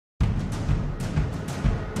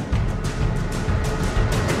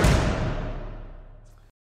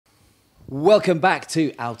Welcome back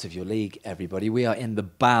to Out of Your League, everybody. We are in the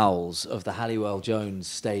bowels of the Halliwell-Jones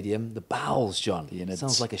Stadium. The bowels, John.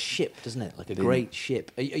 Sounds like a ship, doesn't it? Like a great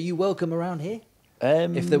ship. Are you welcome around here?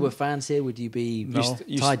 If there were fans here, would you be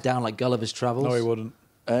tied down like Gulliver's Travels? No, he wouldn't.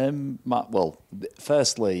 Well,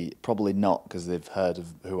 firstly, probably not, because they've heard of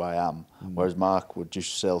who I am. Whereas Mark would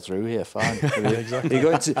just sail through here fine. Exactly. Are you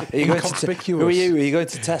going to who are you? Are you going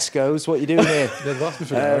to Tesco's? What are you doing here?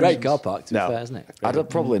 Great car park, to be fair, isn't it?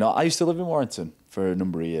 Probably not. I used to live in Warrington for a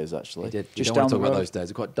number of years, actually. You did. Just you don't down want to the talk road. about those days.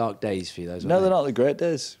 They're quite dark days for you, those. No, they're not the great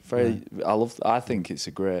days. I think it's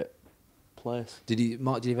a great place.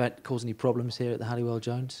 Mark, did you ever cause any problems here at the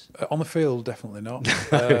Halliwell-Jones? On the field, definitely not.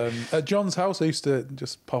 At John's house, I used to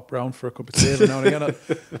just pop round for a cup of tea every now and again.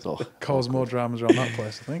 Cause more dramas around that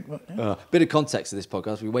place, I think. But, yeah. Bit of context to this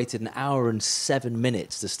podcast. We waited an hour and 7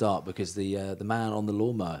 minutes to start because the man on the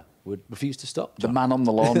lawnmower would refuse to stop. The man on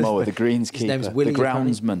the lawnmower, the greenskeeper, His name's Willie, the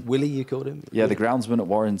groundsman. Willie, you called him? Yeah, the groundsman at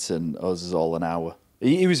Warrington owes us all an hour.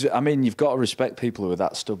 He was. I mean, you've got to respect people who are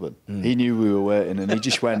that stubborn. He knew we were waiting, and he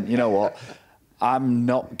just went, you know what? I'm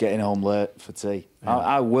not getting home late for tea. Yeah.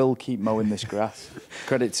 I will keep mowing this grass.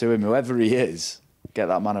 Credit to him, whoever he is. Get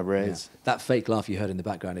that man a raise. Yeah. That fake laugh you heard in the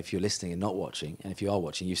background, if you're listening and not watching, and if you are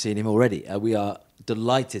watching, you've seen him already. We are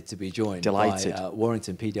delighted to be joined by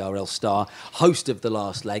Warrington PDRL star, host of The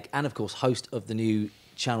Last Leg, and of course host of the new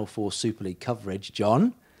Channel 4 Super League coverage,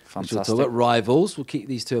 John. Fantastic. We'll talk about Rivals. We'll keep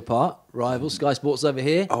these two apart. Rivals, Sky Sports over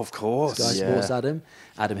here. Of course. Sky Sports, Adam.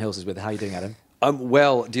 Adam Hills is with us. How are you doing, Adam?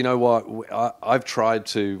 Well, do you know what? I've tried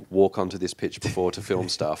to walk onto this pitch before to film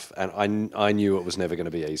stuff, and I knew it was never going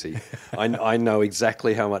to be easy. I know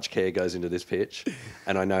exactly how much care goes into this pitch,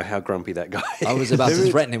 and I know how grumpy that guy is. I was about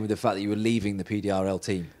to threaten him with the fact that you were leaving the PDRL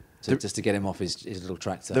team. Just to get him off his little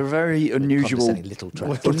tractor. They're a very unusual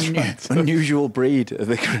breed of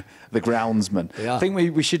the groundsman. I think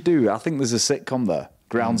we should do. I think there's a sitcom there.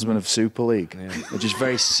 Groundsman of Super League, which is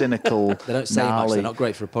very cynical. They don't say much. They're not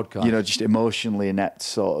great for a podcast. You know, just emotionally inept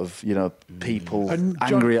sort of, people and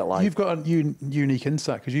John, angry at life. You've got a unique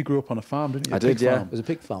insight because you grew up on a farm, didn't you? I did, yeah. It was a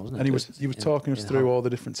pig farm, wasn't it? And he was talking us through all the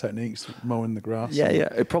different techniques, mowing the grass. Yeah.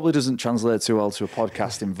 It probably doesn't translate too well to a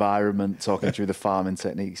podcast environment, talking through the farming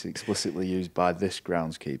techniques explicitly used by this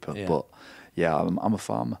groundskeeper, but... Yeah, I'm a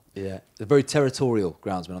farmer. Yeah, they're very territorial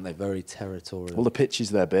groundsmen, aren't they? Very territorial. Well, the pitch is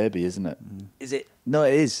their baby, isn't it? Is it? No,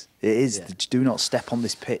 it is. It is. Yeah. Do not step on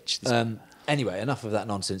this pitch. Anyway, enough of that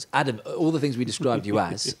nonsense. Adam, all the things we described you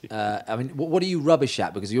as, I mean, what are you rubbish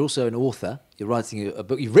at? Because you're also an author. You're writing a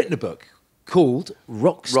book. You've written a book called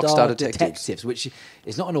Rockstar Detectives, which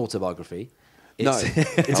is not an autobiography. It's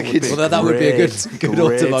a kid's. Well, that would be a good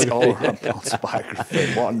autobiography.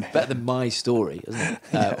 Better than my story, isn't it?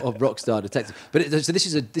 Of Rockstar Detective. But so this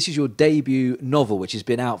is your debut novel, which has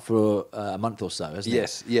been out for a month or so, hasn't it?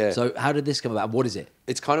 Yes, yeah. So how did this come about? What is it?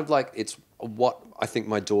 It's kind of like it's what I think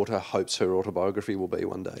my daughter hopes her autobiography will be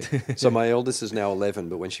one day. So my eldest is now 11,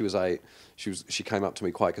 but when she was 8, she came up to me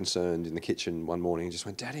quite concerned in the kitchen one morning and just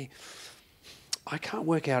went, "Daddy, I can't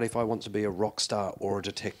work out if I want to be a rock star or a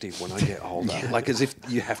detective when I get older." Like as if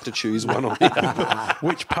you have to choose one or the other.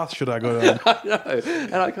 Which path should I go down? I know.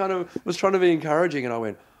 And I kind of was trying to be encouraging, and I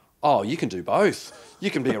went, "Oh, you can do both. You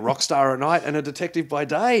can be a rock star at night and a detective by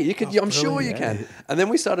day. I'm sure you can." And then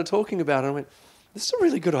we started talking about it, and I went, "This is a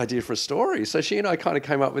really good idea for a story." So she and I kind of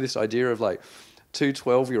came up with this idea of like two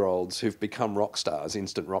 12-year-olds who've become rock stars,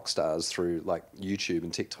 instant rock stars through like YouTube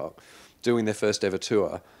and TikTok, doing their first ever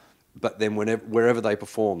tour. But then wherever they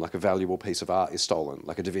perform, like a valuable piece of art is stolen,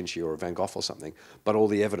 like a Da Vinci or a Van Gogh or something, but all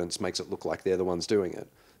the evidence makes it look like they're the ones doing it.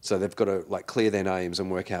 So they've got to like clear their names and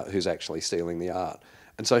work out who's actually stealing the art.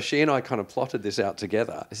 And so she and I kind of plotted this out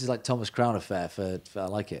together. This is like Thomas Crown Affair for I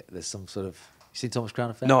like it. There's some sort of... You seen Thomas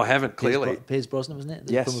Crown Affair? No, I haven't, clearly. Piers Brosnan, wasn't it?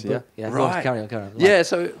 Yes, yeah. Right. Carry on. Yeah,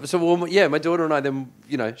 so my daughter and I then,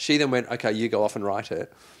 she then went, "Okay, you go off and write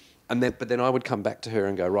it." But then I would come back to her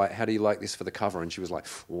and go, "Right, how do you like this for the cover?" And she was like,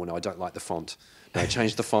 "Oh, no, I don't like the font. No,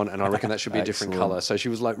 change the font, and I reckon that should be a different colour." So she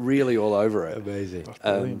was like really all over it. Amazing.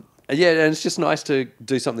 And it's just nice to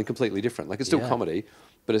do something completely different. Like it's still comedy,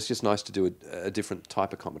 but it's just nice to do a different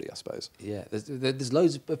type of comedy, I suppose. Yeah, there's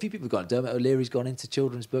loads. A few people have gone. Dermot O'Leary's gone into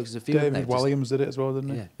children's books. There's a few. David Williams did it as well,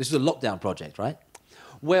 didn't he? Yeah, this was a lockdown project, right?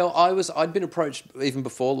 Well, I'd been approached even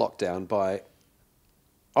before lockdown by,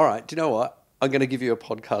 "All right, do you know what? I'm going to give you a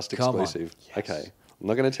podcast exclusive." Yes. Okay. I'm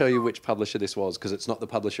not going to tell you which publisher this was because it's not the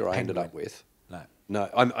publisher I ended up with. No. No,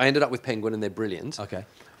 I ended up with Penguin and they're brilliant. Okay.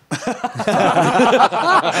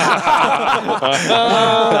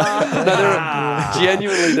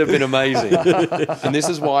 Genuinely, they've been amazing. And this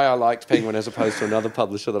is why I liked Penguin as opposed to another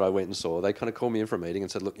publisher that I went and saw. They kind of called me in for a meeting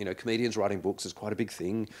and said, look, comedians writing books is quite a big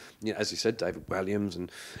thing. As you said, David Williams.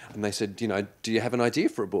 And they said, do you have an idea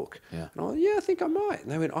for a book? Yeah. And I went, yeah, I think I might.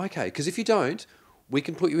 And they went, okay, because if you don't, we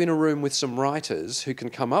can put you in a room with some writers who can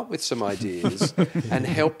come up with some ideas and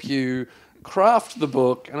help you craft the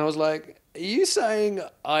book. And I was like, are you saying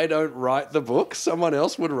I don't write the book? Someone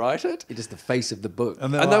else would write it? You're just the face of the book.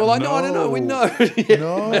 And they were like, no, I don't know. We know.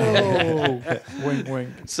 No. Wink, wink.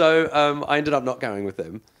 So I ended up not going with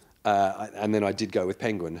them. And then I did go with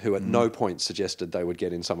Penguin, who at no point suggested they would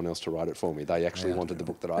get in someone else to write it for me. They actually wanted the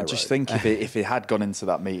book that I wrote. Just think if it had gone into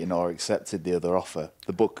that meeting or accepted the other offer,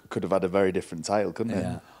 the book could have had a very different title, couldn't it?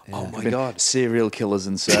 Yeah. Oh my God. Serial Killers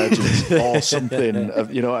and Surgeons or something.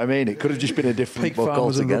 You know what I mean? It could have just been a different Pig book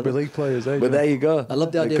farmers and altogether. rugby league players, eh? But there you go. I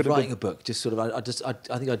love the It idea of could have writing a book. Just sort of, I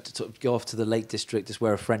think I'd sort of go off to the Lake District, just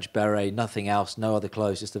wear a French beret, nothing else, no other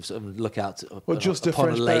clothes, just to sort of look out just a upon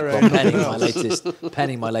French a lake beret, while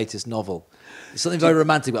penning my latest novel. There's something very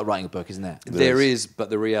romantic about writing a book, isn't there? There is, but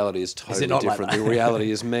the reality is totally not like different. that? The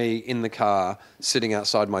reality is me in the car, sitting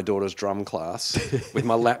outside my daughter's drum class with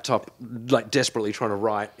my laptop, like desperately trying to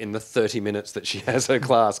write in the 30 minutes that she has her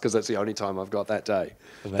class, because that's the only time I've got that day.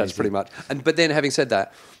 Amazing. That's pretty much. But then having said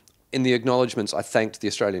that, in the acknowledgements, I thanked the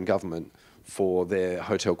Australian government for their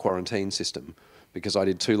hotel quarantine system, because I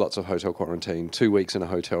did 2 lots of hotel quarantine, 2 weeks in a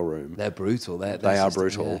hotel room. They're brutal. They are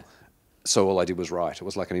brutal. Yeah. So all I did was write. It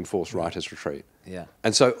was like an enforced writer's retreat. Yeah.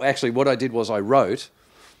 And so actually what I did was I wrote,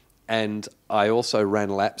 and I also ran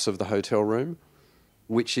laps of the hotel room,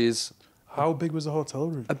 which is... How big was the hotel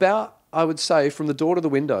room? About, I would say, from the door to the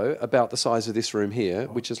window, about the size of this room here,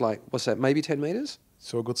 which is like, what's that, maybe 10 metres?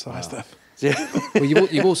 So a good size then. Yeah. Well,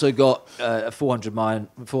 you've also got a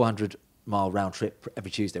 400-mile round trip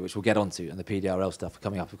every Tuesday, which we'll get onto, and the PDRL stuff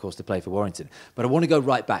coming up, of course, to play for Warrington. But I want to go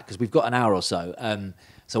right back, because we've got an hour or so.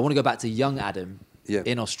 So I want to go back to young Adam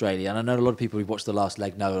in Australia. And I know a lot of people who've watched The Last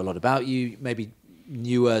Leg know a lot about you, maybe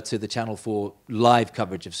newer to the Channel 4 live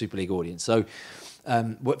coverage of Super League audience. So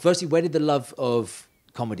firstly, where did the love of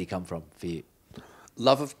comedy come from for you?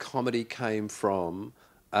 Love of comedy came from,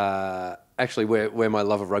 actually, where my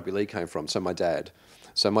love of rugby league came from. So my dad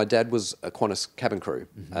was a Qantas cabin crew.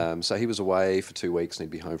 Mm-hmm. So he was away for 2 weeks and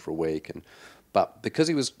he'd be home for a week. But because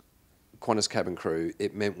he was Qantas cabin crew,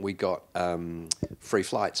 it meant we got free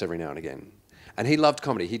flights every now and again. And he loved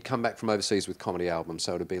comedy. He'd come back from overseas with comedy albums.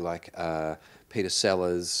 So it'd be like Peter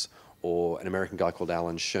Sellers or an American guy called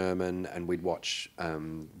Alan Sherman, and we'd watch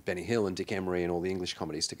Benny Hill and Dick Emery and all the English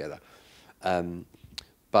comedies together.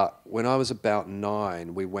 But when I was about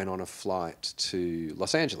 9, we went on a flight to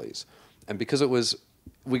Los Angeles. And because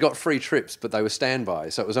we got free trips, but they were standby,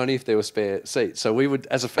 so it was only if there were spare seats. So we would,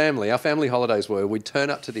 as a family, our family holidays we'd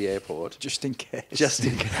turn up to the airport. Just in case. Just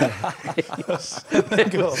in case. What are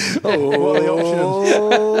the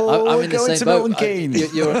options? I'm in the going same to boat. Milton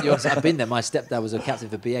Keynes. I've been there. My stepdad was a captain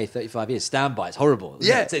for BA 35 years. Standby. It's horrible.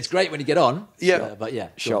 Yeah. It's great when you get on. Yeah. But yeah.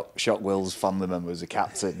 Shock Will's family member was a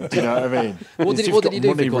captain. Do you know what I mean? What did He's he just do got for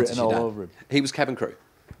money Qantas, written your all dad? over him. He was cabin crew.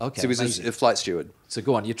 Okay. So he was amazing. a flight steward. So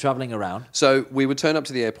go on. You're travelling around. So we would turn up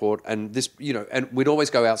to the airport, and and we'd always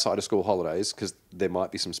go outside of school holidays because there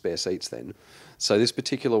might be some spare seats then. So this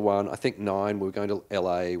particular one, I think 9, we were going to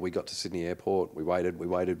LA. We got to Sydney Airport. We waited,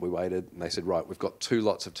 and they said, right, we've got 2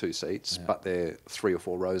 lots of 2 seats, but they're 3 or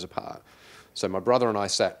 4 rows apart. So my brother and I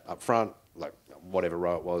sat up front, like whatever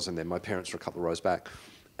row it was, and then my parents were a couple of rows back.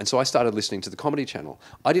 And so I started listening to the Comedy Channel.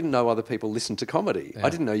 I didn't know other people listened to comedy. Yeah. I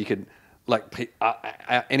didn't know you could,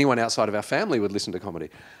 anyone outside of our family would listen to comedy.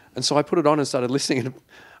 And so I put it on and started listening. And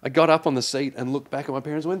I got up on the seat and looked back at my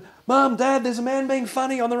parents and went, Mum, Dad, there's a man being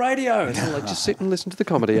funny on the radio. And they're like, just sit and listen to the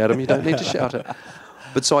comedy, Adam. You don't need to shout it.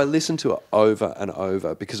 But so I listened to it over and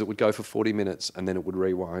over because it would go for 40 minutes and then it would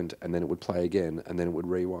rewind and then it would play again and then it would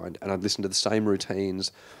rewind. And I'd listen to the same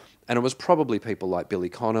routines. And it was probably people like Billy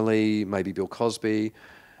Connolly, maybe Bill Cosby.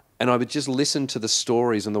 And I would just listen to the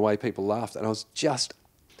stories and the way people laughed. And I was just...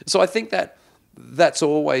 So I think that's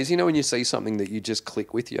always, when you see something that you just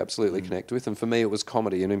click with, you absolutely connect with. And for me, it was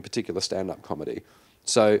comedy, and in particular, stand-up comedy.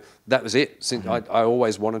 So that was it. Since I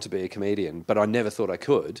always wanted to be a comedian, but I never thought I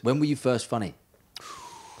could. When were you first funny?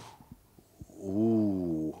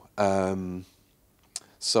 Ooh.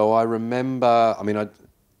 So I remember, I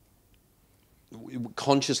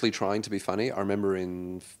consciously trying to be funny. I remember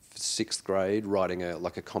in 6th grade writing a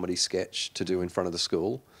comedy sketch to do in front of the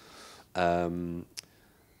school.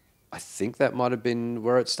 I think that might have been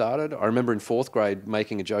where it started. I remember in 4th grade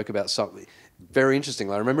making a joke about something very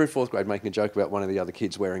interesting. I remember in 4th grade making a joke about one of the other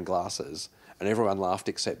kids wearing glasses, and everyone laughed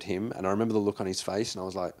except him. And I remember the look on his face, and I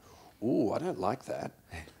was like, "Ooh, I don't like that."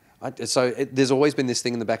 There's always been this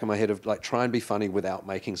thing in the back of my head of like try and be funny without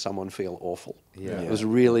making someone feel awful. Yeah. It was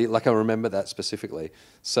really like I remember that specifically.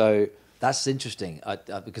 So that's interesting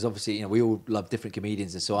because obviously, you know, we all love different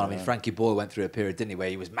comedians and so on. I mean, Frankie Boyle went through a period, didn't he,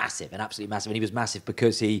 where he was massive and absolutely massive, and he was massive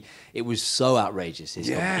because it was so outrageous.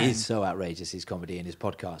 His comedy is so outrageous, his comedy and his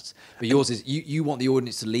podcasts. But yours is you want the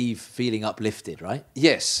audience to leave feeling uplifted, right?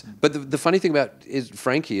 Yes, but the funny thing about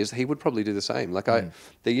Frankie is he would probably do the same. Like there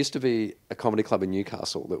used to be a comedy club in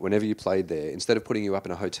Newcastle that whenever you played there, instead of putting you up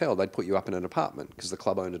in a hotel, they'd put you up in an apartment because the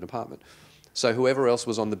club owned an apartment. So whoever else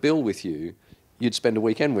was on the bill with you, you'd spend a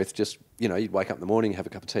weekend with just, you know, you'd wake up in the morning, have a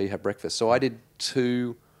cup of tea, have breakfast. So I did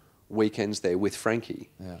 2 weekends there with Frankie.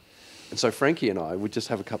 Yeah. And so Frankie and I would just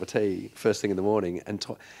have a cup of tea first thing in the morning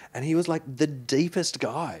and he was like the deepest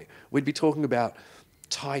guy. We'd be talking about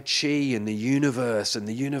Tai Chi and the universe and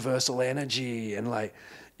the universal energy and like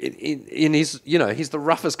in his, you know, he's the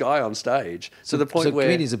roughest guy on stage. So the point where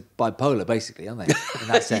comedians are bipolar, basically, aren't they? In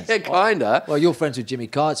that sense. Yeah, kinda. Well, you're friends with Jimmy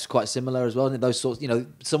Carr. It's quite similar as well. And those sorts, you know,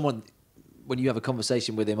 someone when you have a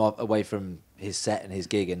conversation with him away from his set and his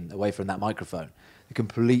gig and away from that microphone, they're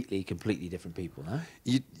completely different people, no?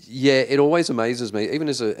 Yeah, it always amazes me, even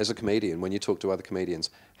as a comedian, when you talk to other comedians,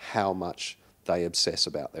 how much they obsess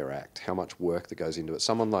about their act, how much work that goes into it.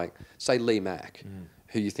 Someone like, say, Lee Mack,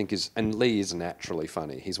 who you think is, and Lee is naturally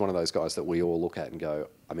funny. He's one of those guys that we all look at and go,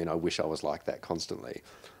 I mean, I wish I was like that constantly.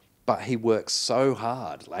 But he works so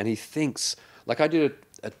hard and he thinks, like I did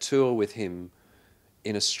a tour with him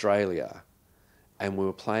in Australia and we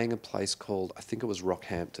were playing a place called, I think it was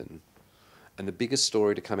Rockhampton. And the biggest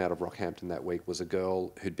story to come out of Rockhampton that week was a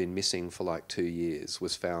girl who'd been missing for like 2 years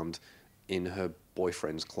was found in her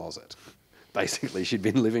boyfriend's closet. Basically, she'd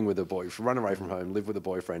been living with her boyfriend, run away from home, lived with a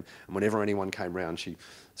boyfriend, and whenever anyone came round, she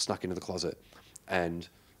snuck into the closet. And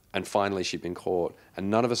finally, she'd been caught,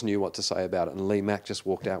 and none of us knew what to say about it. And Lee Mack just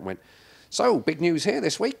walked out and went, "So, big news here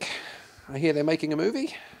this week. I hear they're making a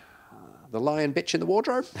movie. The Lion Bitch in the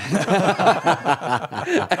Wardrobe."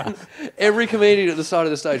 And every comedian at the side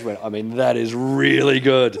of the stage went, I mean, that is really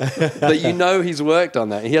good. But you know he's worked on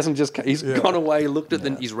that. He hasn't just, he's gone away, looked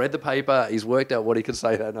at he's read the paper, he's worked out what he could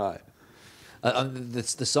say that night.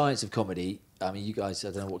 The science of comedy, I mean, you guys,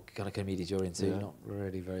 I don't know what kind of comedians you're into. You're not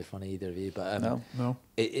really very funny, either of you. But No.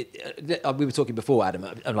 We were talking before, Adam,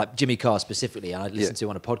 like Jimmy Carr specifically, and I listened to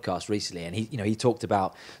him on a podcast recently, and he talked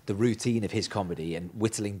about the routine of his comedy and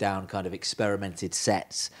whittling down kind of experimented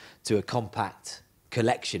sets to a compact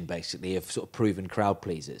collection, basically, of sort of proven crowd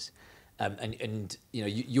pleasers. And you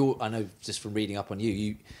know, I know just from reading up on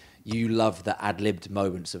you love the ad-libbed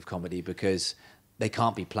moments of comedy because they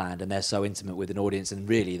can't be planned and they're so intimate with an audience, and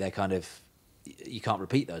really they're kind of, you can't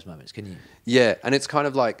repeat those moments, can you? Yeah, and it's kind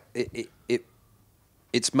of like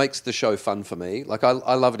it makes the show fun for me. Like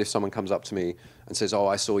I love it if someone comes up to me and says, "Oh,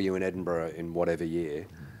 I saw you in Edinburgh in whatever year."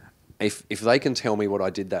 If they can tell me what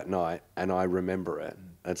I did that night and I remember it,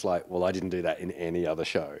 it's like, well, I didn't do that in any other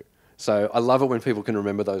show. So I love it when people can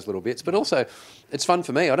remember those little bits. But also, it's fun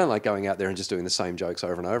for me. I don't like going out there and just doing the same jokes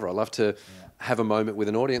over and over. I love to have a moment with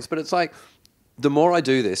an audience. But it's like, the more I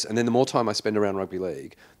do this, and then the more time I spend around rugby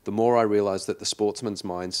league, the more I realise that the sportsman's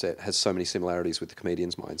mindset has so many similarities with the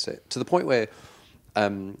comedian's mindset. To the point where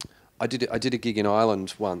I did a gig in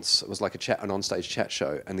Ireland once. It was like an onstage chat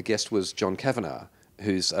show, and the guest was John Kavanagh,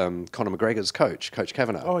 who's Conor McGregor's coach, Coach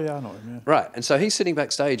Kavanagh. Oh yeah, I know him. Yeah. Right, and so he's sitting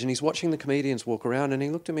backstage and he's watching the comedians walk around, and he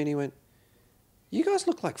looked at me and he went, "You guys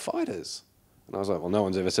look like fighters." And I was like, "Well, no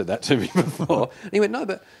one's ever said that to me before." And he went, "No,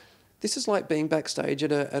 but this is like being backstage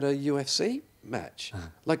at a UFC match.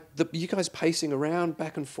 Like you guys pacing around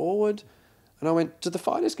back and forward." And I went, "Do the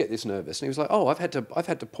fighters get this nervous?" And he was like, "Oh, I've had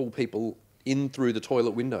to pull people in through the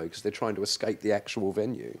toilet window because they're trying to escape the actual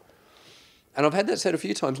venue." And I've had that said a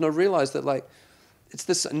few times, and I realised that like it's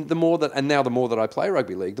this. And the more that I play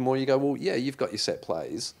rugby league, the more you go, well, yeah, you've got your set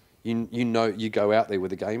plays. You know you go out there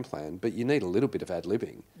with a game plan, but you need a little bit of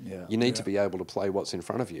ad-libbing. Yeah. You need to be able to play what's in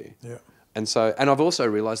front of you. Yeah. And I've also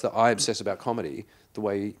realised that I obsess about comedy the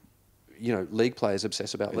way, you know, league players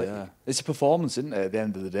obsess about league. Yeah, it's a performance, isn't it? At the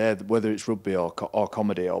end of the day, whether it's rugby or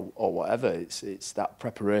comedy or whatever, it's that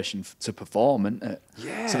preparation to perform, isn't it?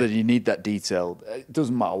 Yeah. So that you need that detail. It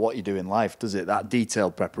doesn't matter what you do in life, does it? That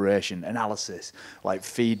detailed preparation, analysis, like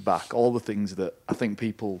feedback, all the things that I think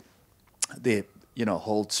people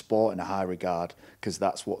hold sport in a high regard because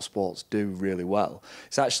that's what sports do really well.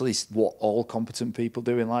 It's actually what all competent people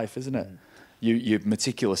do in life, isn't it? You're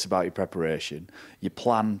meticulous about your preparation. You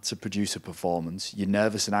plan to produce a performance. You're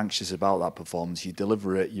nervous and anxious about that performance. You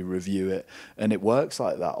deliver it, you review it, and it works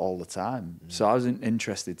like that all the time. So I was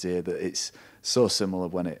interested to hear that it's so similar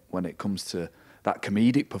when it comes to that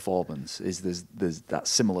comedic performance. There's that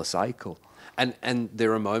similar cycle. And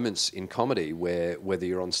there are moments in comedy where whether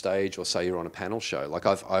you're on stage or say you're on a panel show, like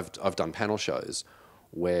I've done panel shows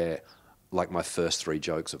where like my first 3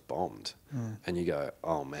 jokes have bombed, and you go,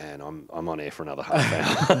 oh man, I'm on air for another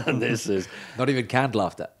half hour, and this is not even canned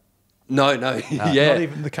laughter. No, yeah. Not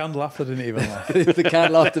even the canned laughter didn't even laugh. The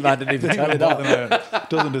canned laughter man didn't even turn it up.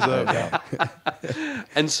 Doesn't deserve that.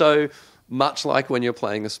 And so much like when you're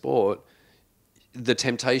playing a sport, the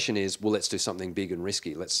temptation is, well, let's do something big and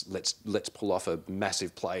risky. Let's pull off a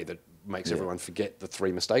massive play that makes everyone forget the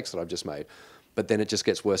 3 mistakes that I've just made. But then it just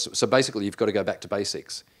gets worse. So basically, you've got to go back to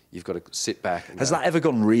basics. You've got to sit back. And Has that ever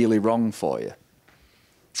gone really wrong for you?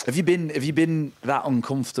 Have you been that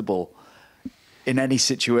uncomfortable in any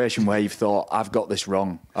situation where you've thought, I've got this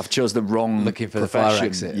wrong, I've chose the wrong looking for profession? the fire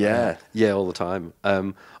exit? Yeah, all the time.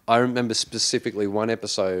 I remember specifically one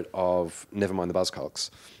episode of Never Mind the Buzzcocks.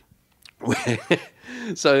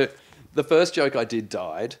 So the first joke I did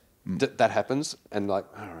died. That happens, and like,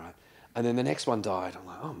 all right. And then the next one died. I'm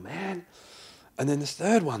like, oh man. And then the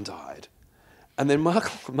third one died. And then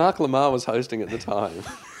Mark Lamar was hosting at the time.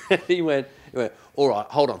 he went, all right,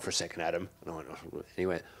 hold on for a second, Adam. And I went, and he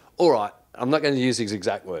went, all right, I'm not going to use his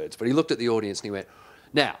exact words, but he looked at the audience and he went,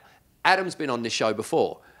 now, Adam's been on this show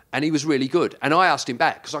before, and he was really good. And I asked him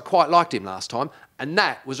back, because I quite liked him last time, and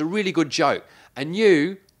that was a really good joke. And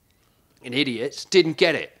you, an idiot, didn't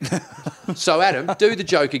get it. So, Adam, do the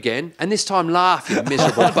joke again, and this time laugh, you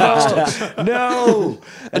miserable bastards. No!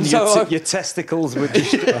 And so your testicles were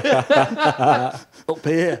just up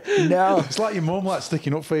here. No. It's like your mum like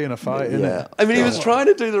sticking up for you in a fight, isn't it? I mean, he was trying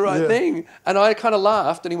to do the right thing, and I kind of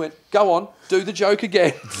laughed, and he went, go on, do the joke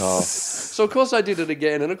again. Oh. So, of course, I did it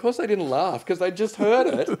again, and of course, they didn't laugh, because they just heard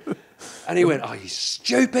it. And he went, oh, you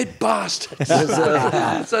stupid bastard.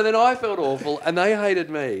 So then I felt awful, and they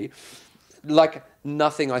hated me. Like,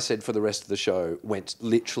 nothing I said for the rest of the show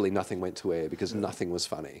literally nothing went to air because nothing was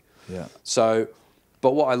funny. Yeah. So,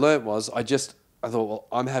 but what I learnt was I thought, well,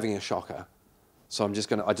 I'm having a shocker. So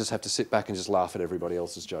I just have to sit back and just laugh at everybody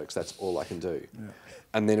else's jokes. That's all I can do. Yeah.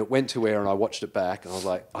 And then it went to air and I watched it back and I was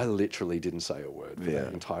like, I literally didn't say a word for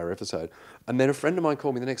that entire episode. And then a friend of mine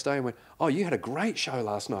called me the next day and went, oh, you had a great show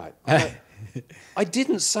last night. I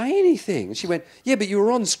didn't say anything. And she went, yeah, but you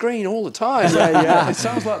were on screen all the time. Yeah. It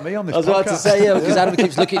sounds like me on this podcast. I was about to say, because Adam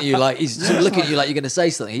keeps looking at you like he's sort of looking at you like you're going to say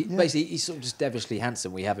something. Basically, he's sort of just devilishly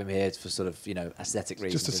handsome. We have him here for sort of, aesthetic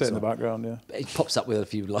reasons. Just to sit in the background, yeah. He pops up with a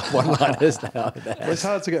few one-liners now and then. Well, it's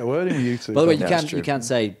hard to get a word in with you two. By the way, you can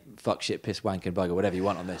say fuck, shit, piss, wank and bugger, whatever you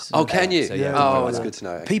want on this. Oh, can you? So, it's good to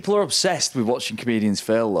know. People are obsessed with watching comedians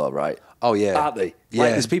fail, though, right? Oh, yeah. Aren't they? Yeah.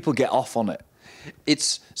 Like, there's people get off on it.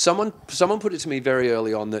 It's someone put it to me very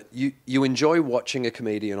early on that you enjoy watching a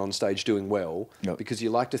comedian on stage doing well because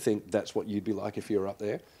you like to think that's what you'd be like if you were up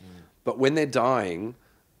there. But when they're dying,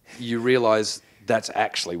 you realise that's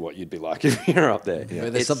actually what you'd be like if you're up there. Yeah.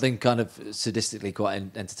 There's something kind of sadistically quite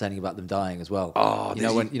entertaining about them dying as well. Oh,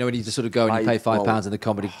 when you just sort of go and you pay £5 in the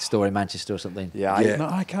comedy store in Manchester or something. Yeah, no,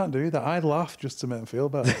 I can't do that. I'd laugh just to make them feel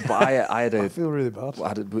better. But I feel really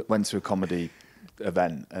bad. Went to a comedy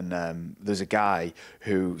event and there's a guy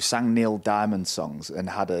who sang Neil Diamond songs and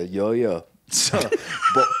had a yo-yo.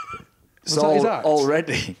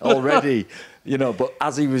 Already, but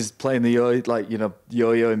as he was playing the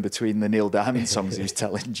yo-yo in between the Neil Diamond songs, he was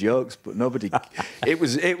telling jokes, but nobody. It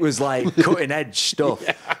was like cutting edge stuff,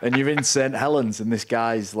 and you're in St Helens, and this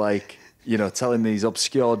guy's like, telling these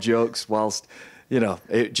obscure jokes whilst,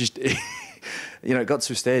 it just. It got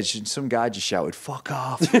to a stage and some guy just shouted, "Fuck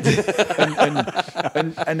off!" At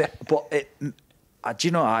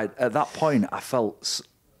that point I felt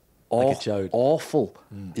awful.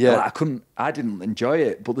 Yeah, I didn't enjoy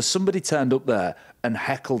it. But there's somebody turned up there and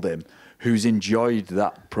heckled him who's enjoyed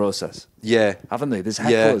that process. Yeah, haven't they? There's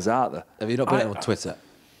hecklers out there. Have you not put it on Twitter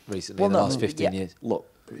recently in the last 15 years?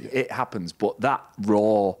 Look, it happens, but that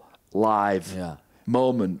raw live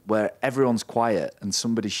moment where everyone's quiet and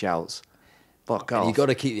somebody shouts. And you got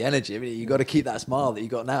to keep the energy. I mean, you got to keep that smile that you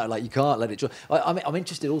got now. Like, you can't let it drop. I'm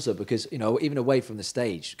interested also because even away from the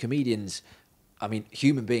stage, comedians. I mean,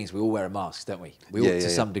 human beings. We all wear a mask, don't we? We all to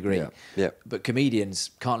some degree. Yeah. But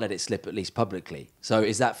comedians can't let it slip, at least publicly. So,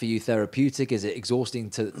 is that for you therapeutic? Is it exhausting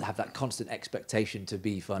to have that constant expectation to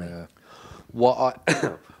be funny? Yeah.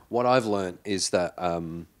 What I've learned is that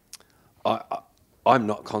I'm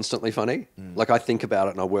not constantly funny. Like, I think about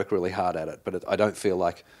it and I work really hard at it, but I don't feel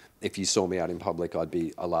like if you saw me out in public, I'd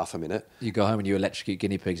laugh a minute. You go home and you electrocute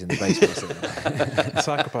guinea pigs in the basement.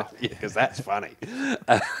 Psychopath. Yeah, because that's funny.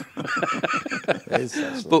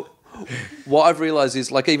 But what I've realised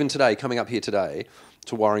is, like, even today, coming up here today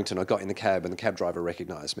to Warrington, I got in the cab and the cab driver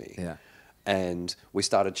recognised me. Yeah. And we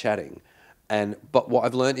started chatting. But what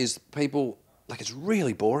I've learned is people, like, it's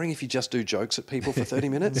really boring if you just do jokes at people for 30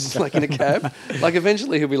 minutes, like in a cab. Like,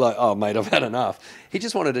 eventually he'll be like, oh, mate, I've had enough. He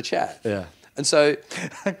just wanted to chat. Yeah. And so...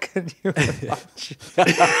 Can you imagine?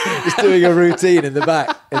 He's doing a routine in the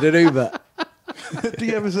back in an Uber. Do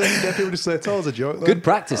you ever get people just say, tell us a joke? Then? Good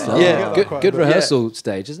practice, though. Yeah. Good rehearsal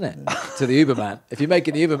stage, isn't it? To the Uberman. If you make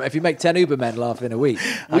 10 Ubermen laugh in a week.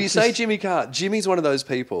 Well, you say Jimmy Carr. Jimmy's one of those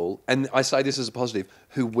people, and I say this as a positive,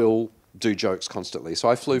 who will do jokes constantly. So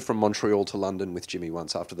I flew from Montreal to London with Jimmy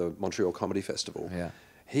once after the Montreal Comedy Festival. Yeah.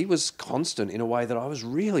 He was constant in a way that I was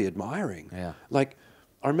really admiring. Yeah. Like,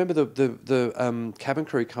 I remember the cabin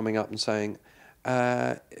crew coming up and saying,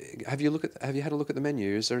 have you had a look at the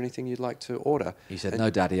menu? Is there anything you'd like to order? He said, no,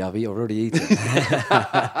 Daddy, I've already eaten.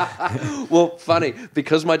 Well, funny,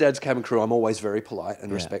 because my dad's cabin crew, I'm always very polite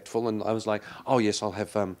and respectful. And I was like, oh, yes, I'll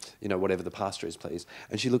have, whatever the pasta is, please.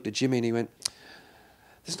 And she looked at Jimmy and he went,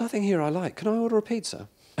 there's nothing here I like. Can I order a pizza?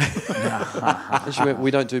 And she went,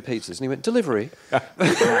 we don't do pizzas. And he went, delivery.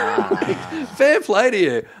 Fair play to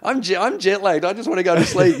you. I'm jet lagged. I just want to go to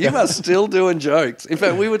sleep. You are still doing jokes. In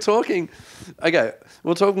fact, we were talking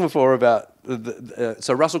before about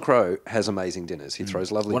so Russell Crowe has amazing dinners. He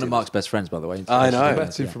throws lovely One dinners. of Mark's best friends, by the way. I know. I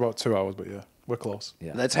met him for about 2 hours, but yeah, we're close.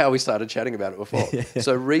 Yeah. That's how we started chatting about it before.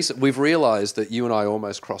 So we've realised that you and I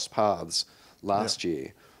almost crossed paths last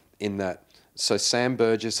year in that. So Sam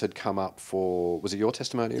Burgess had come up for, was it your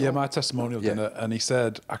testimonial? Yeah, my testimonial dinner, and he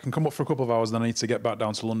said, I can come up for a couple of hours and then I need to get back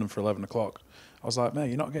down to London for 11 o'clock. I was like, mate,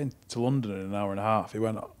 you're not getting to London in an hour and a half. He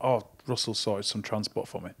went, oh, Russell sorted some transport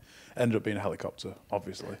for me. Ended up being a helicopter,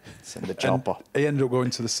 obviously. Send the chopper. He ended up going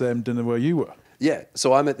to the same dinner where you were. Yeah,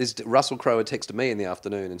 so I'm at this. Russell Crowe had texted me in the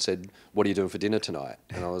afternoon and said, "What are you doing for dinner tonight?"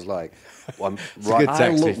 And I was like, well, "I'm right." good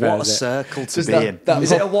text, to be fair, What a isn't it? circle to Just be in.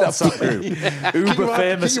 Is it a WhatsApp group? Uber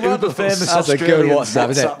famous That's a Australian good WhatsApp,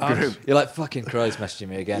 isn't WhatsApp it? group. You're like, fucking Crowe's messaging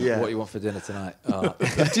me again. Yeah. What you want for dinner tonight? Oh.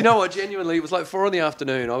 Do you know what? Genuinely, it was like 4 PM.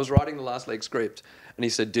 I was writing the last leg script, and he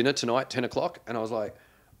said, "Dinner tonight, 10 o'clock," and I was like,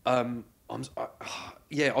 I've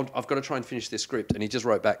got to try and finish this script. And he just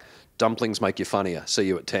wrote back, dumplings make you funnier. See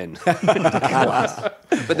you at 10.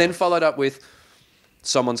 But then followed up with,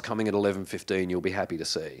 someone's coming at 11:15, you'll be happy to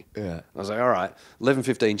see. Yeah. I was like, all right.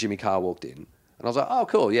 11:15, Jimmy Carr walked in. And I was like, oh,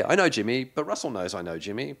 cool, yeah, I know Jimmy, but Russell knows I know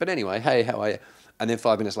Jimmy. But anyway, hey, how are you? And then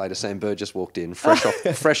 5 minutes later, Sam Burgess walked in, fresh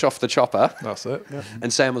off the chopper. That's it. Yeah.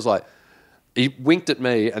 And Sam was like, he winked at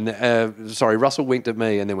me, and Russell winked at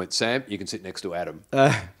me, and then went, Sam, you can sit next to Adam.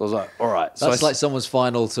 I was like, all right. So That's like someone's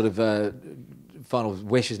final sort of final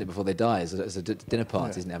wish, isn't it, before they die, as a dinner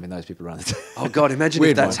party, isn't it? I mean, those people around the table. Oh God, imagine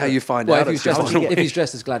if that's how you find out. If he's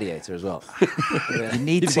dressed as Gladiator as well. You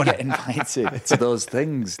need to get invited to those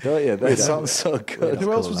things, don't you? That sounds so good.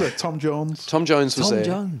 Who else was it? Tom Jones. Tom Jones was there.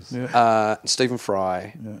 Jones. Yeah. Stephen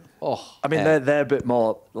Fry. Yeah. Oh, I mean, they're a bit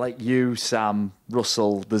more like you, Sam,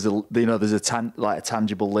 Russell. There's a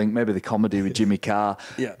tangible link. Maybe the comedy with Jimmy Carr.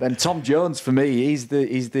 Yeah. Then Tom Jones, for me, he's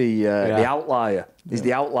the outlier. He's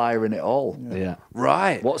the outlier in it all. yeah.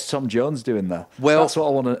 Right. What's Tom Jones doing there? Well, that's what I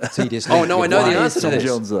want to. Tedious. Oh no, I know Why the is answer to Tom this.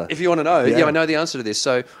 Jones there? If you want to know, Yeah. I know the answer to this.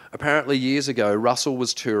 So apparently years ago, Russell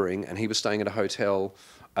was touring and he was staying at a hotel.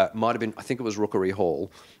 Might have been, I think it was Rookery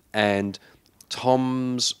Hall, and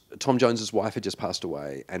Tom Jones's wife had just passed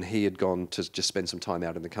away, and he had gone to just spend some time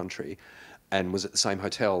out in the country, and was at the same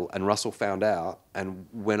hotel. And Russell found out and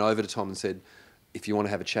went over to Tom and said, "If you want to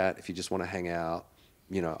have a chat, if you just want to hang out,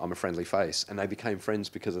 I'm a friendly face." And they became friends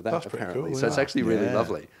because of that. That's pretty apparently. cool, So it's yeah. actually really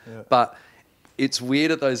lovely. Yeah. But it's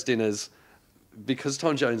weird at those dinners, because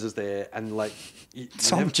Tom Jones is there, and like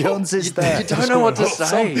Tom Jones is there. You don't know what to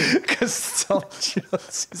say. Because Tom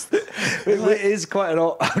Jones is there. It is quite an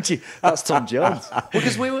odd. That's Tom Jones.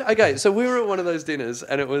 Because we were at one of those dinners,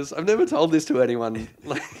 and it was, I've never told this to anyone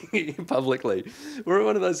like publicly. We were at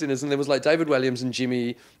one of those dinners, and there was like David Williams and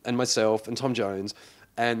Jimmy and myself and Tom Jones,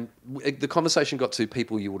 and the conversation got to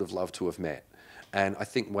people you would have loved to have met, and I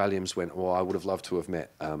think Williams went, "Well, I would have loved to have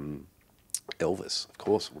met Elvis. Of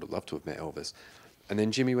course, I would have loved to have met Elvis." And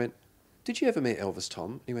then Jimmy went, "Did you ever meet Elvis,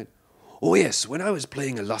 Tom?" And he went, "Oh yes, when I was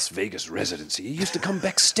playing a Las Vegas residency, he used to come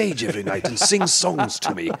backstage every night and sing songs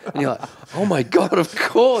to me." And you're like, "Oh my God, of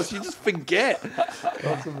course!" You just forget.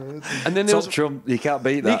 That's amazing. And then there was, Trump, you can't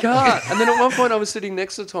beat you that. can't. And then at one point, I was sitting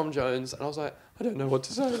next to Tom Jones, and I was like, "I don't know what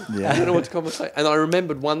to say. I don't know what to conversate." And I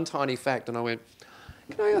remembered one tiny fact, and I went,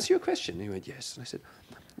 "Can I ask you a question?" And he went, "Yes." And I said,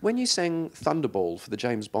 when you sang Thunderball for the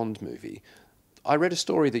James Bond movie, I read a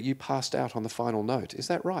story that you passed out on the final note. Is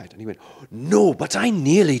that right? And he went, no, but I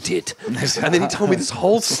nearly did. And then he told me this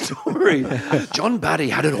whole story. John Barry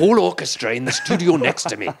had a whole orchestra in the studio next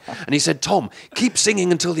to me. And he said, Tom, keep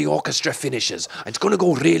singing until the orchestra finishes. It's going to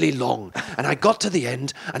go really long. And I got to the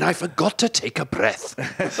end and I forgot to take a breath.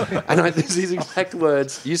 And this is his exact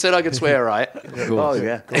words. You said I could swear, right? Oh,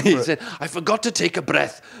 yeah. And he said, I forgot to take a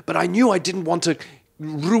breath, but I knew I didn't want to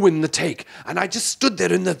ruin the take, and I just stood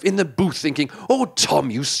there in the booth thinking, oh Tom,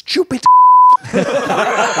 you stupid.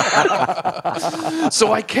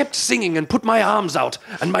 So I kept singing and put my arms out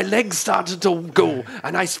and my legs started to go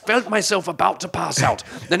and I felt myself about to pass out.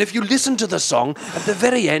 Then if you listen to the song, at the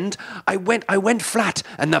very end, I went flat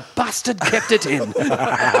and the bastard kept it in.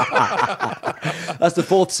 That's the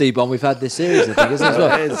fourth C-bomb we've had this series, I think, isn't it,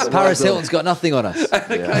 as well? Paris Hilton's got nothing on us.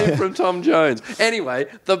 And it came from Tom Jones. Anyway,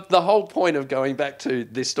 the whole point of going back to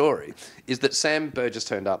this story is that Sam Burgess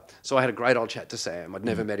turned up. So I had a great old chat to Sam. I'd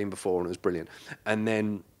never met him before and it was brilliant. And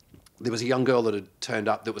then there was a young girl that had turned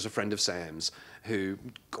up that was a friend of Sam's who,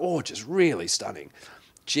 gorgeous, really stunning.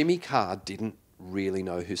 Jimmy Carr didn't really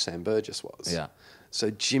know who Sam Burgess was. Yeah. So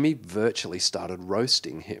Jimmy virtually started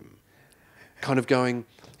roasting him, kind of going,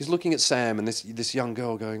 he's looking at Sam and this young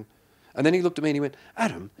girl going, and then he looked at me and he went,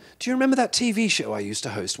 Adam, do you remember that TV show I used to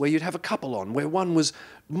host where you'd have a couple on, where one was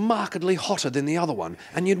markedly hotter than the other one,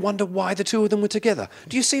 and you'd wonder why the two of them were together?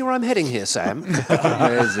 Do you see where I'm heading here, Sam?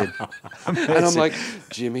 Amazing. And I'm like,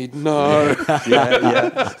 Jimmy, no.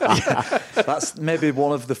 Yeah. That's maybe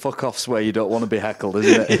one of the fuck-offs where you don't want to be heckled,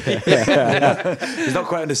 isn't it? He's not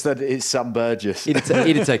quite understood it's Sam Burgess. He'd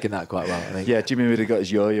have taken that quite well, I think. Yeah, Jimmy would have got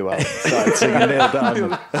his yo-yo out. Started singing Neil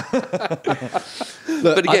Diamond.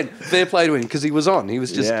 Look, but again, fair play to him because he was on. He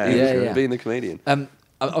was just being the comedian.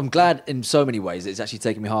 I'm glad in so many ways that it's actually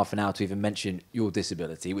taken me half an hour to even mention your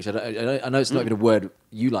disability, which I know it's not even a word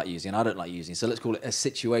you like using and I don't like using. So let's call it a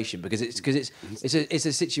situation because it's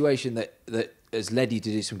a situation that has led you to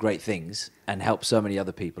do some great things and help so many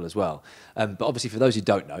other people as well. But obviously, for those who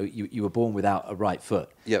don't know, you were born without a right foot.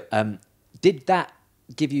 Yep. Did that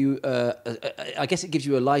give you? I guess it gives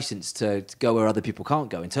you a license to go where other people can't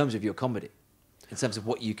go in terms of your comedy, in terms of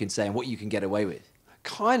what you can say and what you can get away with.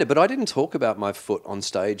 Kind of, but I didn't talk about my foot on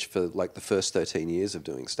stage for like the first 13 years of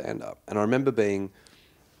doing stand-up. And I remember being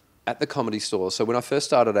at the Comedy Store. So when I first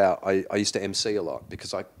started out, I used to MC a lot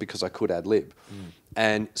because I could ad-lib.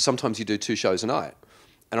 And sometimes you do 2 shows a night.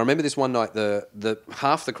 And I remember this one night, the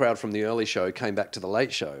half the crowd from the early show came back to the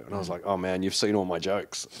late show. And I was like, oh man, you've seen all my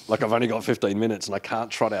jokes. Like I've only got 15 minutes and I can't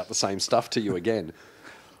trot out the same stuff to you again.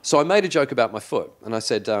 So I made a joke about my foot. And I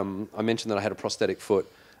said, I mentioned that I had a prosthetic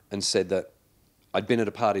foot and said that I'd been at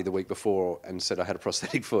a party the week before and said I had a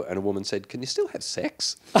prosthetic foot, and a woman said, can you still have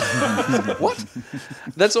sex? What?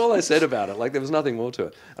 That's all I said about it. Like, there was nothing more to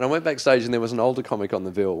it. And I went backstage, and there was an older comic on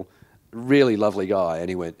the bill, really lovely guy, and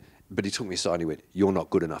he went, but he took me aside, and he went, you're not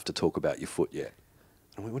good enough to talk about your foot yet.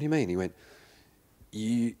 I went, what do you mean? He went,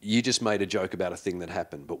 you just made a joke about a thing that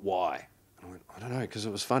happened, but why? And I went, I don't know, because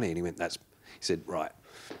it was funny. And he went, he said, right,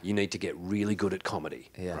 you need to get really good at comedy,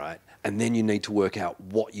 right? And then you need to work out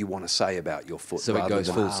what you want to say about your foot. So it goes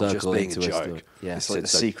full circle just being into a joke. Yeah. It's like the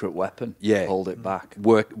secret weapon. Yeah. Hold it back.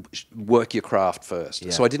 Work your craft first. Yeah.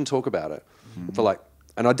 So I didn't talk about it for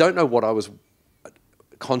and I don't know what I was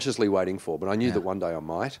consciously waiting for, but I knew that one day I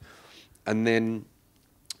might. And then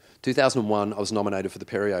 2001, I was nominated for the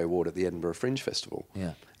Perrier Award at the Edinburgh Fringe Festival.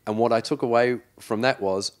 Yeah. And what I took away from that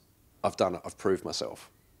was, I've done it. I've proved myself.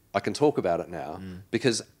 I can talk about it now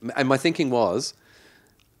because, and my thinking was,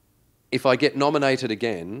 if I get nominated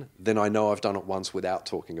again, then I know I've done it once without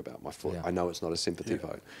talking about my foot. Yeah. I know it's not a sympathy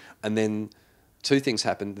vote. And then 2 things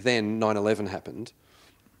happened. Then 9/11 happened.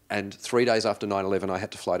 And 3 days after 9/11, I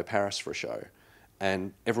had to fly to Paris for a show.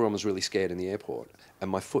 And everyone was really scared in the airport.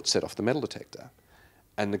 And my foot set off the metal detector.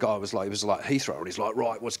 And the guy was like, it was like Heathrow. And he's like,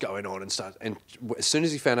 right, what's going on? And as soon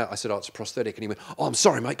as he found out, I said, oh, it's a prosthetic. And he went, oh, I'm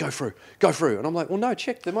sorry, mate, go through. And I'm like, well, no,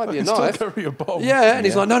 check, there might be a knife. Still carry a bomb. Yeah, and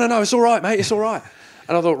he's like, no, it's all right, mate, it's all right.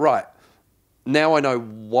 And I thought, right, now I know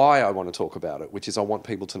why I want to talk about it, which is I want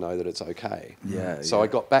people to know that it's okay. So I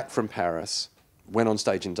got back from Paris, went on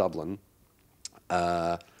stage in Dublin,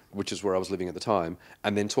 which is where I was living at the time,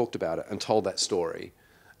 and then talked about it and told that story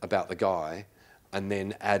about the guy, and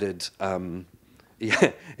then added...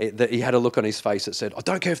 that he had a look on his face that said, I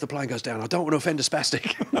don't care if the plane goes down, I don't want to offend a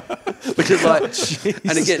spastic. Which is like,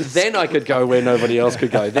 and again, then I could go where nobody else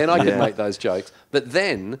could go. Then I could make those jokes. But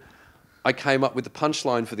then I came up with the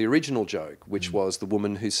punchline for the original joke, which was the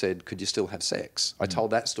woman who said, could you still have sex? I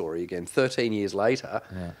told that story again 13 years later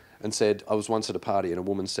and said, I was once at a party and a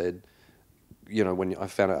woman said, you know, when I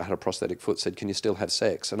found out I had a prosthetic foot, said, "Can you still have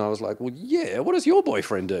sex?" And I was like, "Well, yeah. What does your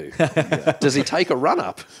boyfriend do? Does he take a run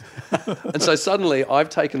up?" And so suddenly I've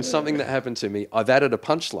taken something that happened to me, I've added a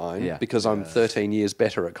punchline because I'm 13 years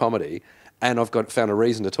better at comedy, and I've found a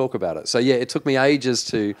reason to talk about it. So yeah, it took me ages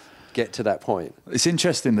to get to that point. It's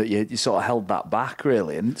interesting that you sort of held that back,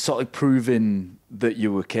 really, and sort of proving that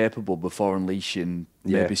you were capable before unleashing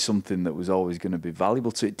maybe something that was always going to be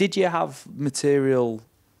valuable to it. Did you have material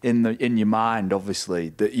in your mind, obviously,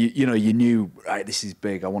 that you know you knew, right, this is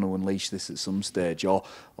big, I want to unleash this at some stage, or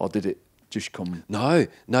did it just come? No,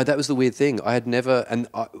 that was the weird thing. I had never, and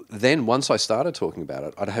then once I started talking about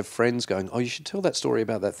it, I'd have friends going, "Oh, you should tell that story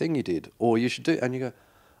about that thing you did," or "You should do," and you go,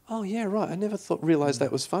 "Oh yeah, right. I never realized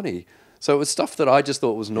that was funny." So it was stuff that I just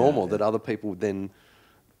thought was normal that other people then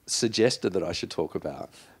suggested that I should talk about.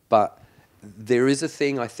 But there is a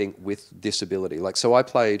thing, I think, with disability. Like, so I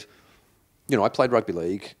played rugby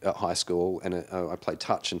league at high school, and I played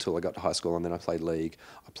touch until I got to high school, and then I played league.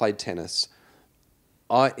 I played tennis.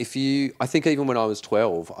 I think even when I was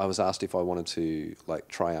 12, I was asked if I wanted to like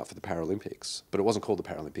try out for the Paralympics, but it wasn't called the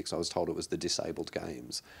Paralympics. I was told it was the Disabled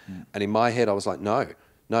Games, and in my head, I was like, no.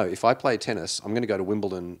 If I play tennis, I'm going to go to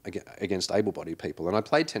Wimbledon against able-bodied people. And I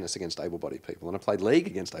played tennis against able-bodied people. And I played league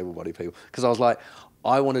against able-bodied people. Because I was like,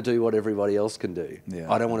 I want to do what everybody else can do. Yeah.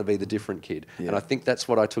 I don't want to be the different kid. Yeah. And I think that's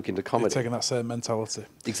what I took into comedy. You're taking that same mentality.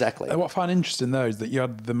 Exactly. And what I find interesting there is that you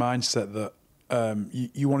had the mindset that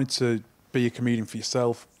you wanted to be a comedian for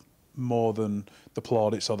yourself more than the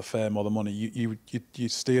plaudits or the fame or the money. You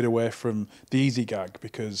steered away from the easy gag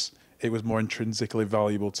because it was more intrinsically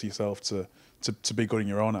valuable to yourself to be good in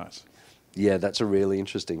your own eyes. Yeah, that's a really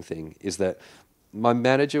interesting thing, is that my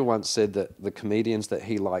manager once said that the comedians that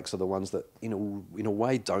he likes are the ones that, in a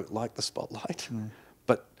way, don't like the spotlight,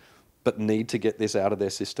 but need to get this out of their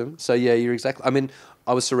system. So yeah, you're exactly... I mean,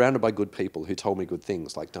 I was surrounded by good people who told me good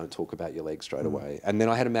things, like don't talk about your leg straight away. And then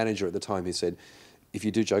I had a manager at the time who said, if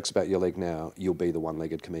you do jokes about your leg now, you'll be the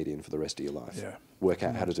one-legged comedian for the rest of your life. Yeah. Work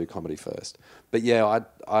out how to do comedy first. But yeah,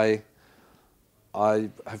 I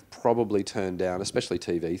have probably turned down, especially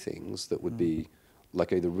TV things that would be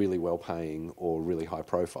like either really well paying or really high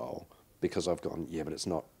profile, because I've gone, yeah, but it's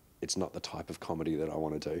not the type of comedy that I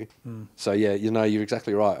want to do. So yeah, you're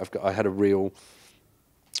exactly right. I had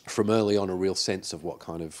from early on, a real sense of what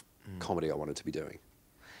kind of comedy I wanted to be doing.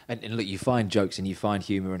 And look, you find jokes and you find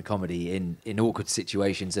humour and comedy in awkward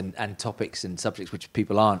situations and topics and subjects which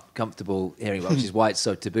people aren't comfortable hearing about, which is why it's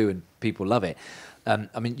so taboo and people love it.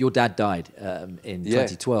 I mean, your dad died in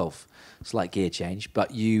 2012, slight gear change,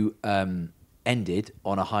 but you ended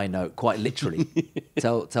on a high note, quite literally.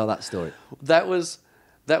 Tell that story. That was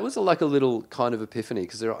like a little kind of epiphany,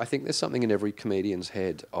 because I think there's something in every comedian's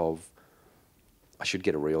head of, I should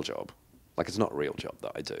get a real job. Like, it's not a real job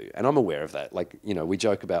that I do. And I'm aware of that. Like, we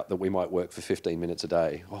joke about that we might work for 15 minutes a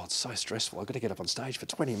day. Oh, it's so stressful. I've got to get up on stage for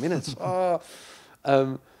 20 minutes. But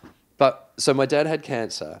so my dad had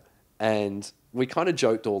cancer, and we kind of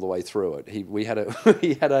joked all the way through it. He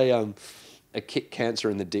had a kick cancer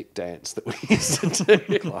in the dick dance that we used to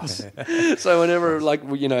do. So whenever,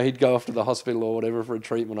 he'd go off to the hospital or whatever for a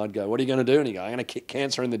treatment, I'd go, "What are you going to do?" And he'd go, "I'm going to kick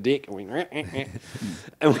cancer in the dick."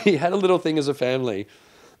 And we had a little thing as a family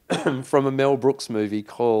from a Mel Brooks movie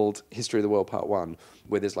called History of the World Part 1,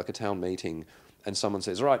 where there's like a town meeting and someone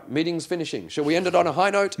says, "All right, meeting's finishing. Shall we end it on a high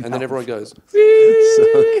note?" And then everyone goes,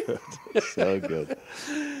 So good. So good.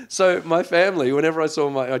 So my family, whenever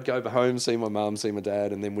I'd go home, see my mum, see my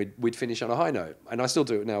dad, and then we'd finish on a high note. And I still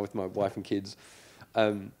do it now with my wife and kids.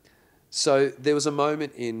 So there was a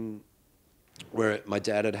moment where my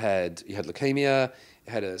dad had leukemia,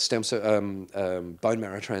 had a stem cell, bone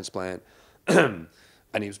marrow transplant,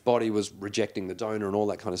 and his body was rejecting the donor and all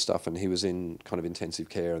that kind of stuff, and he was in kind of intensive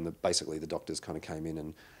care, and basically the doctors kind of came in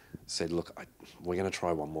and said, "Look, we're going to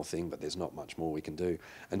try one more thing, but there's not much more we can do."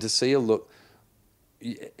 And to see a look,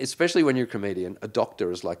 especially when you're a comedian, a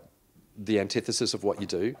doctor is like the antithesis of what you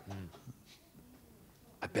do.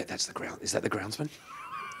 I bet that's the ground. Is that the groundsman?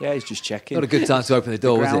 Yeah, he's just checking. Not a good time to open the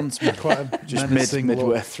door, was it? Quite just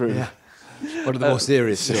midway through. Yeah. One of the more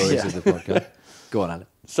serious stories of the podcast. Go on, Alan.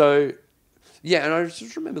 So, yeah, and I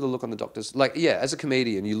just remember the look on the doctors. Like, yeah, as a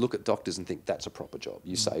comedian, you look at doctors and think, that's a proper job.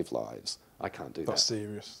 You save lives. I can't do that. That's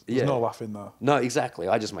serious. There's no laughing there. No, exactly.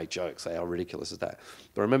 I just make jokes. Say, how ridiculous is that?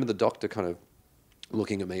 But I remember the doctor kind of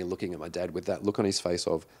looking at me and looking at my dad with that look on his face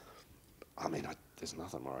of, I mean, there's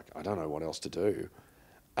nothing more. I don't know what else to do.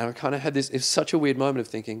 And I kind of had it's such a weird moment of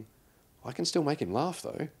thinking, I can still make him laugh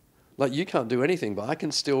though. Like, you can't do anything, but I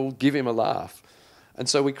can still give him a laugh. And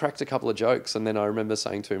so we cracked a couple of jokes, and then I remember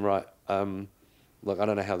saying to him, right, look, I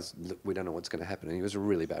don't know we don't know what's going to happen. And he was a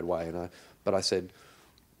really bad way. But I said,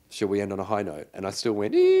 shall we end on a high note? And I still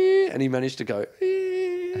went, and he managed to go,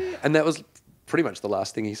 and that was pretty much the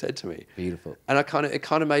last thing he said to me. Beautiful. And it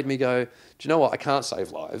kind of made me go, do you know what? I can't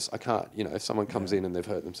save lives. I can't, if someone comes in and they've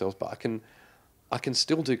hurt themselves, but I can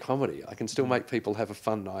still do comedy. I can still make people have a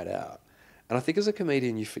fun night out. And I think as a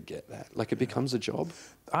comedian, you forget that. Like, it becomes a job.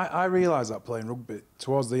 I realised that playing rugby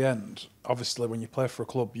towards the end. Obviously, when you play for a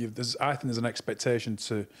club, I think there's an expectation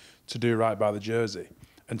to do right by the jersey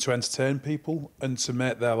and to entertain people and to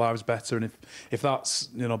make their lives better. And if that's,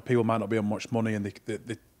 people might not be on much money and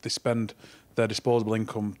they spend their disposable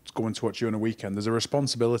income going to watch you on a weekend, there's a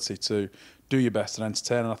responsibility to do your best and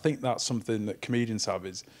entertain. And I think that's something that comedians have,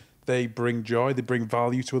 is they bring joy, they bring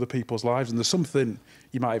value to other people's lives. And there's something,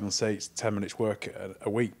 you might even say it's 10 minutes work a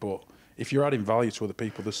week, but if you're adding value to other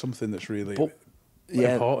people, there's something that's really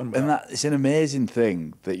important. And it's an amazing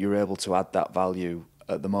thing that you're able to add that value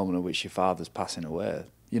at the moment at which your father's passing away.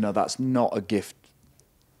 That's not a gift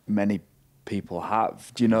many people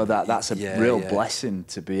have. Do you know that's a real blessing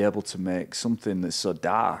to be able to make something that's so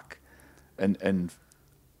dark and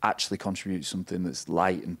actually contribute something that's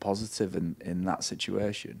light and positive in that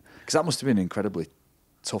situation? Because that must have been incredibly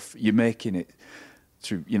tough. You're making it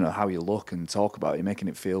through, how you look and talk about it, you're making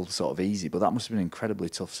it feel sort of easy, but that must have been an incredibly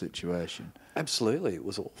tough situation. Absolutely, it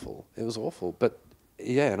was awful. But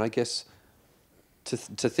yeah, and I guess to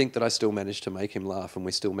think that I still managed to make him laugh and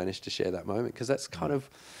we still managed to share that moment, because that's kind of,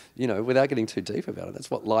 without getting too deep about it,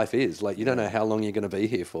 that's what life is. Like, you don't know how long you're going to be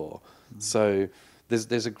here for. So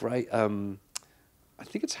there's a great, I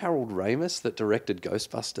think it's Harold Ramis that directed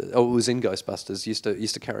Ghostbusters, or was in Ghostbusters,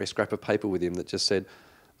 used to carry a scrap of paper with him that just said,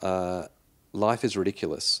 life is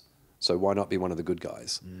ridiculous, so why not be one of the good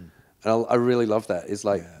guys? And I really love that. It's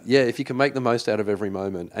like, if you can make the most out of every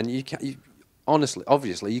moment, and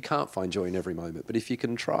obviously, you can't find joy in every moment, but if you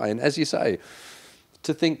can try, and as you say,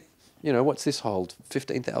 to think, what's this hold?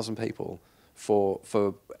 15,000 people for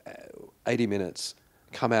 80 minutes,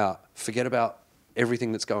 come out, forget about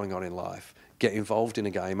everything that's going on in life, get involved in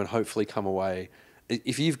a game, and hopefully come away.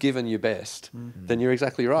 If you've given your best, then you're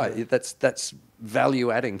exactly right. That's value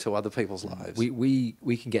adding to other people's lives.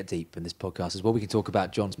 We can get deep in this podcast as well. We can talk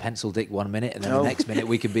about John's pencil dick 1 minute, and then the next minute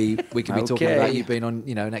we can be talking about you being on,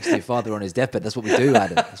 next to your father on his deathbed. That's what we do,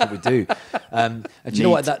 Adam. That's what we do. And do you know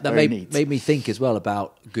what? That made me think as well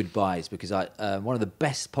about goodbyes, because one of the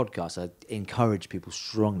best podcasts, I encourage people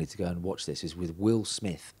strongly to go and watch this, is with Will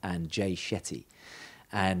Smith and Jay Shetty.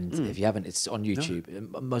 And if you haven't, it's on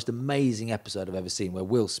YouTube. Most amazing episode I've ever seen, where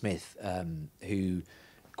Will Smith, who,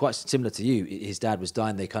 quite similar to you, his dad was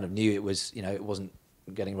dying. They kind of knew it was, it wasn't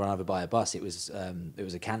getting run over by a bus. It was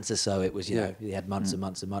a cancer, so it was, he had months and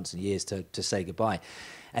months and months and years to say goodbye.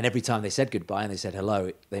 And every time they said goodbye and they said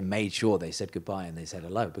hello, they made sure they said goodbye and they said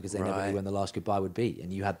hello, because they never knew when the last goodbye would be.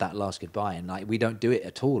 And you had that last goodbye. And we don't do it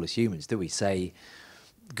at all as humans, do we? Say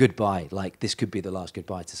goodbye, like this could be the last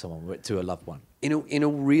goodbye to someone, to a loved one. In a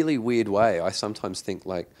really weird way, I sometimes think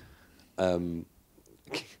like my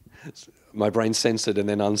brain censored and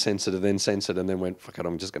then uncensored and then censored and then went, fuck it,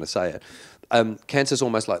 I'm just going to say it. Cancer's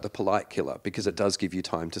almost like the polite killer, because it does give you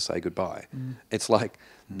time to say goodbye. It's like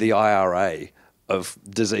the IRA of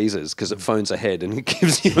diseases, because it phones ahead and it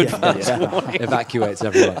gives you advance warning. Evacuates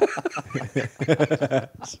everyone.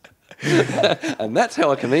 And that's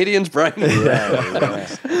how a comedian's brain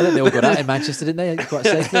works. I think they all got out in Manchester, didn't they? Quite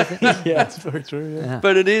safely, I think. Yeah, that's very true. Yeah.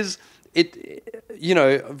 But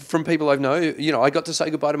from people I know, I got to say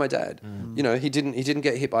goodbye to my dad. He didn't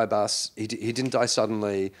get hit by a bus. He didn't die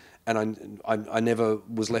suddenly, and I never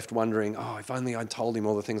was left wondering, if only I'd told him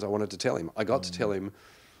all the things I wanted to tell him. I got to tell him,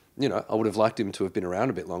 I would have liked him to have been around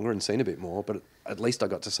a bit longer and seen a bit more, but at least I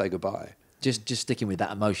got to say goodbye. Just sticking with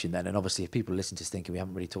that emotion then, and obviously if people listen to us thinking we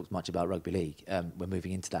haven't really talked much about rugby league, we're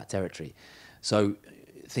moving into that territory. So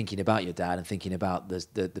thinking about your dad and thinking about the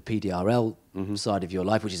PDRL side of your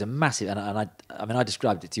life, which is a massive, and I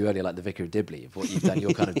described it to you earlier like the Vicar of Dibley, of what you've done.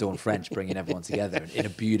 You're kind of Dawn French, bringing everyone together in a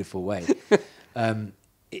beautiful way. The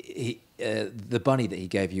bunny that he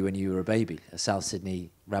gave you when you were a baby, a South Sydney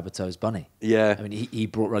Rabbitohs bunny. Yeah. I mean, he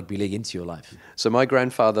brought rugby league into your life. So my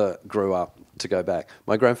grandfather grew up, to go back,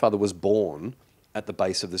 my grandfather was born at the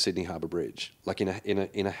base of the Sydney Harbour Bridge, like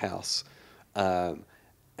in a house.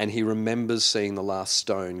 And he remembers seeing the last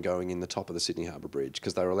stone going in the top of the Sydney Harbour Bridge,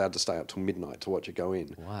 because they were allowed to stay up till midnight to watch it go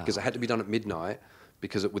in. Wow. Because it had to be done at midnight,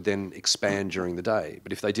 because it would then expand during the day.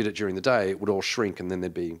 But if they did it during the day, it would all shrink and then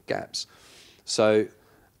there'd be gaps. So,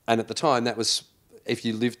 and at the time, that was, if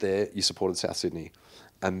you lived there, you supported South Sydney.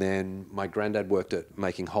 And then my granddad worked at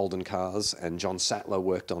making Holden cars, and John Sattler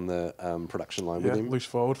worked on the production line with him. Loose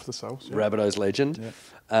forward for the South. Yeah. Rabbitohs legend.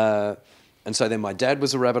 Yeah. And so then my dad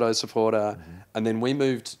was a Rabbitohs supporter, and then we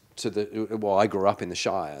moved to I grew up in the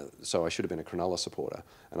Shire, so I should have been a Cronulla supporter.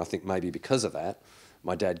 And I think maybe because of that,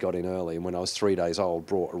 my dad got in early, and when I was 3 days old,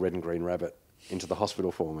 brought a red and green rabbit into the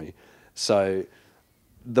hospital for me. So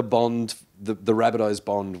the bond, the Rabbitohs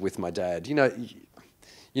bond with my dad,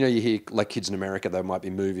 you hear like kids in America, there might be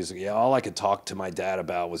movies, all I could talk to my dad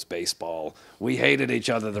about was baseball. We hated each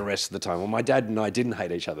other the rest of the time. Well, my dad and I didn't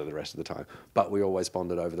hate each other the rest of the time, but we always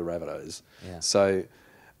bonded over the Rabbitohs. Yeah. So,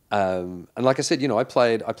 and like I said, I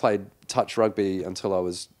played touch rugby until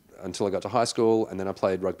I got to high school, and then I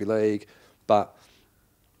played rugby league. But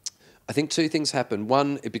I think two things happened.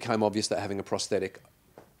 One, it became obvious that having a prosthetic,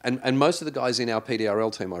 and most of the guys in our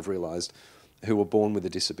PDRL team, I've realised, who were born with a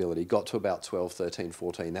disability, got to about 12, 13,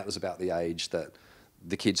 14. That was about the age that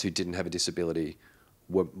the kids who didn't have a disability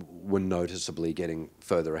were noticeably getting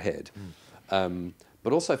further ahead.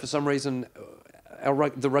 But also, for some reason,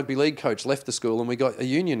 the rugby league coach left the school and we got a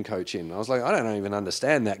union coach in. I was like, I don't even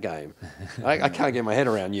understand that game. I can't get my head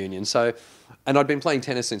around union. So, and I'd been playing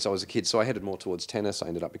tennis since I was a kid, so I headed more towards tennis. I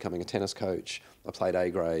ended up becoming a tennis coach. I played A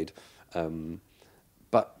grade.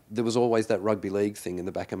 But there was always that rugby league thing in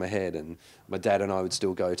the back of my head, and my dad and I would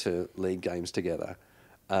still go to league games together.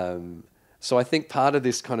 So I think part of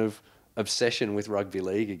this kind of obsession with rugby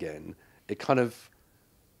league again, it kind of,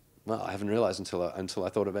 I haven't realised until I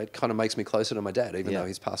thought about it, kind of makes me closer to my dad, even though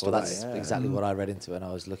he's passed away. That's exactly what I read into when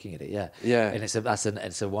I was looking at it. Yeah. And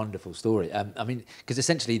it's a wonderful story. I mean, because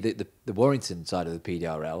essentially the Warrington side of the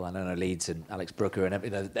PDRL, I know Leeds and Alex Brooker and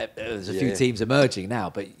everything. There's a few teams emerging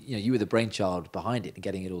now, but you were the brainchild behind it and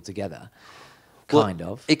getting it all together. Kind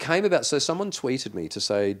of. It came about. So someone tweeted me to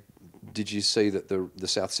say, "Did you see that the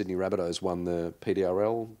South Sydney Rabbitohs won the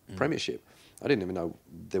PDRL premiership?" I didn't even know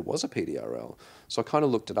there was a PDRL. So I kind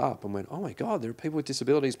of looked it up and went, oh my God, there are people with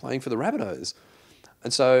disabilities playing for the Rabbitohs.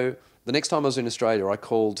 And so the next time I was in Australia, I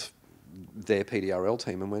called their PDRL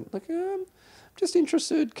team and went, look, I'm just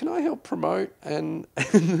interested. Can I help promote? And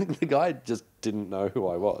the guy just didn't know who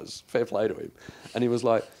I was. Fair play to him. And he was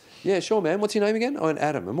like, yeah, sure, man. What's your name again? I went,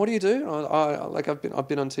 Adam. And what do you do? I've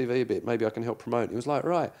been on TV a bit. Maybe I can help promote. He was like,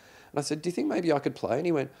 right. And I said, do you think maybe I could play? And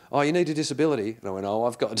he went, oh, you need a disability. And I went, oh,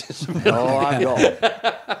 I've got a disability. I've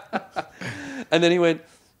got. And then he went,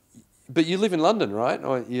 but you live in London, right? And I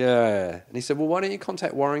went, yeah. And he said, well, why don't you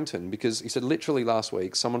contact Warrington? Because he said, literally last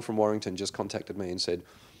week, someone from Warrington just contacted me and said,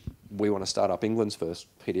 we want to start up England's first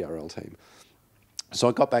PDRL team. So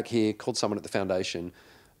I got back here, called someone at the foundation.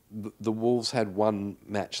 The Wolves had one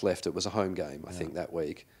match left. It was a home game, I think, that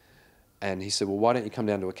week. And he said, well, why don't you come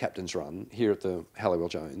down to a captain's run here at the Halliwell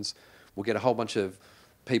Jones? We'll get a whole bunch of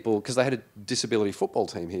people, because they had a disability football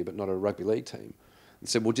team here, but not a rugby league team. And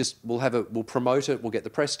said, we'll promote it, we'll get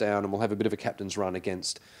the press down, and we'll have a bit of a captain's run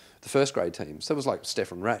against the first grade team. So it was like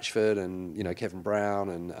Stefan Ratchford and, Kevin Brown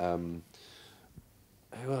and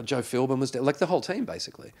Joe Philbin was there, like the whole team,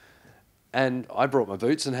 basically. And I brought my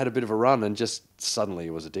boots and had a bit of a run and just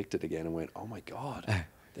suddenly was addicted again and went, oh my God,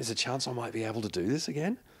 there's a chance I might be able to do this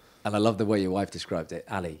again. And I love the way your wife described it,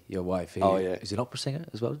 Ali, your wife. Who is an opera singer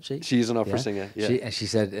as well, isn't she? She is an opera singer, yeah. She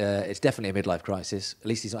said it's definitely a midlife crisis. At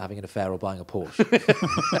least he's not having an affair or buying a Porsche.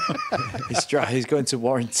 He's going to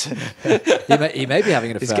Warrington. he may be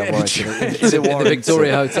having an affair at Warrington. In the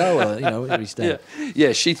Victoria Hotel, where he stayed.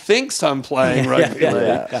 Yeah, she thinks I'm playing rugby.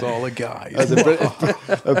 It's all a guy.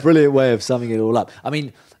 That's a brilliant way of summing it all up. I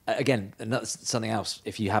mean, again, and that's something else.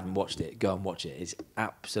 If you haven't watched it, go and watch it. It's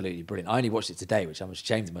absolutely brilliant. I only watched it today, which I'm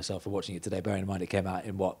ashamed of myself for watching it today, bearing in mind it came out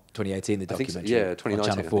in 2018, the documentary. So. Yeah, 2019. On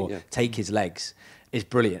Channel 4. Think, Take His Legs. It's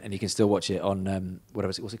brilliant, and you can still watch it on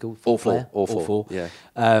what's it called? All four. Yeah.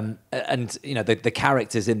 And the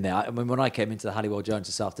characters in there. I mean, when I came into the Halliwell Jones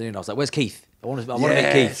this afternoon, I was like, "Where's Keith? I want to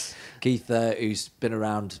meet Keith." Keith, who's been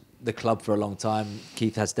around the club for a long time.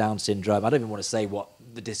 Keith has Down syndrome. I don't even want to say what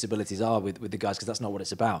the disabilities are with the guys, because that's not what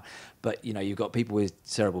it's about. But you've got people with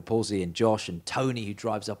cerebral palsy and Josh and Tony, who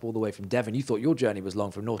drives up all the way from Devon. You thought your journey was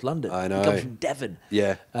long from North London. I know. He comes from Devon.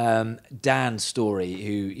 Yeah. Dan's story,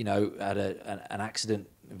 who had an accident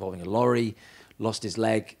involving a lorry, lost his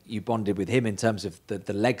leg. You bonded with him in terms of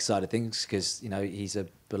the leg side of things, because he's a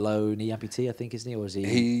below knee amputee, I think, isn't he? Or is he?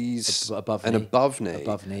 He's above knee. Above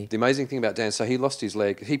knee. The amazing thing about Dan, so he lost his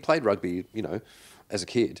leg. He played rugby, as a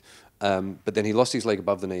kid. But then he lost his leg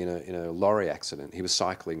above the knee in a lorry accident. He was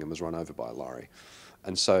cycling and was run over by a lorry.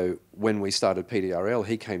 And so when we started PDRL,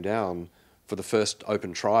 he came down for the first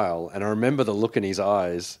open trial. And I remember the look in his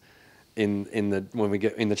eyes when we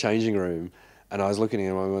get in the changing room. And I was looking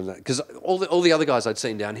at him, because all the other guys I'd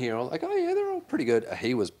seen down here, I was like, oh yeah, they're all pretty good.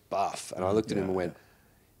 He was buff. And I looked at him and went,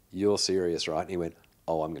 you're serious, right? And he went,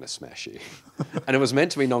 oh, I'm going to smash you. And it was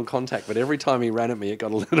meant to be non-contact, but every time he ran at me, it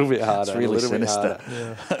got a little bit harder. It's really sinister.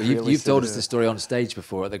 You've told us the story on stage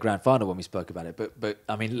before at the grand final when we spoke about it. But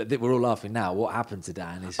I mean, we're all laughing now. What happened to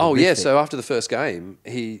Dan? Is oh, yeah. horrific. So after the first game,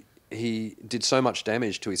 he did so much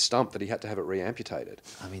damage to his stump that he had to have it re-amputated.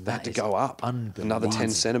 I mean, that had to go up another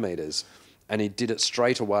 10 centimetres. And he did it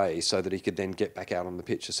straight away so that he could then get back out on the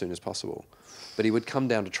pitch as soon as possible. But he would come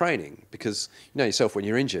down to training because, you know yourself, when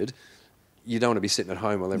you're injured, you don't want to be sitting at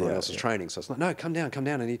home while everyone else is training. So it's like, no, come down.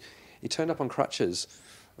 And he turned up on crutches.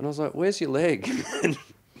 And I was like, where's your leg? And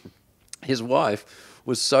his wife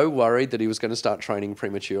was so worried that he was going to start training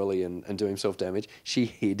prematurely and do himself damage. She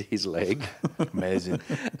hid his leg. Amazing.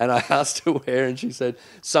 And I asked her where, and she said,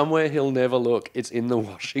 somewhere he'll never look. It's in the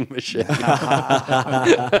washing machine.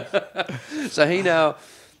 So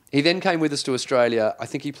he then came with us to Australia. I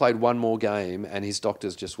think he played one more game, and his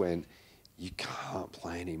doctors just went, you can't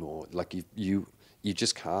play anymore. Like, you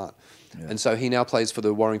just can't. Yeah. And so he now plays for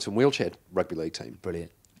the Warrington Wheelchair Rugby League team.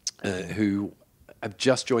 Brilliant. Who have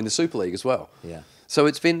just joined the Super League as well. Yeah. So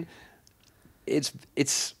it's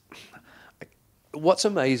what's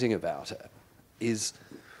amazing about it is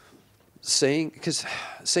seeing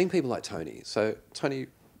people like Tony. So Tony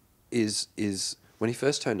is when he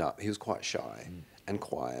first turned up, he was quite shy and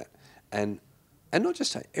quiet, and not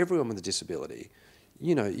just everyone with a disability.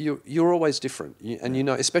 You know, you're always different, and you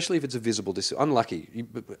know, especially if it's a visible disability. I'm lucky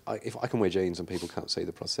if I can wear jeans and people can't see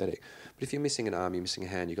the prosthetic, but if you're missing an arm, you're missing a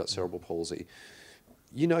hand, you've got cerebral palsy.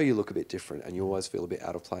 You know you look a bit different and you always feel a bit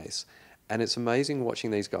out of place. And it's amazing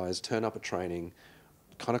watching these guys turn up at training,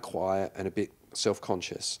 kind of quiet and a bit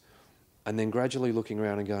self-conscious, and then gradually looking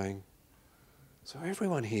around and going, so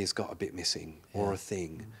everyone here's got a bit missing or a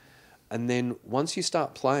thing. And then once you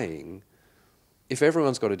start playing, if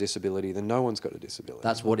everyone's got a disability, then no one's got a disability.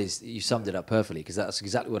 That's what is. You summed it up perfectly, because that's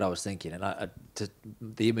exactly what I was thinking. And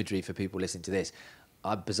the imagery for people listening to this,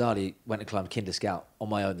 I bizarrely went and climbed Kinder Scout on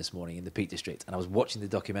my own this morning in the Peak District, and I was watching the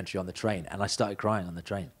documentary on the train, and I started crying on the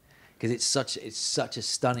train because it's such a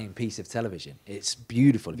stunning piece of television. It's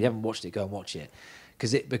beautiful. If you haven't watched it, go and watch it,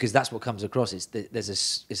 because that's what comes across.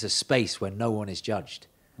 It's a space where no one is judged.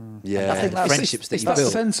 Yeah, I think that's friendships that you that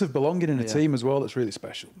build. sense of belonging in a team as well that's really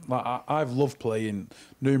special. Like I've loved playing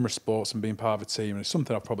numerous sports and being part of a team, and it's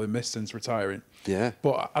something I've probably missed since retiring. Yeah,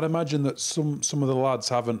 but I'd imagine that some of the lads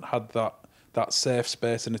haven't had that safe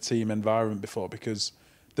space in a team environment before because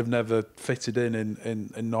they've never fitted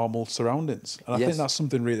in normal surroundings. And I think that's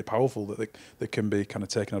something really powerful that they can be kind of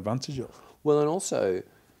taken advantage of. Well, and also,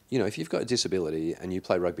 you know, if you've got a disability and you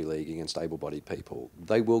play rugby league against able-bodied people,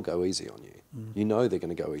 they will go easy on you. You know they're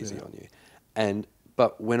going to go easy on you.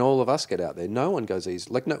 But when all of us get out there, no one goes easy.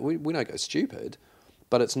 Like, no, we don't go stupid,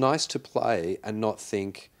 but it's nice to play and not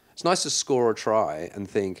think. It's nice to score a try and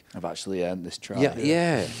think, I've actually earned this try.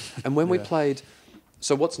 Yeah. And when we played,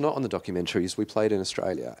 so what's not on the documentary is we played in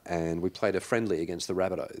Australia and we played a friendly against the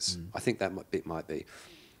Rabbitohs. I think that bit might be.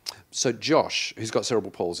 So Josh, who's got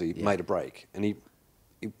cerebral palsy, made a break, and he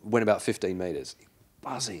went about 15 metres.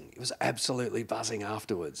 Buzzing. It was absolutely buzzing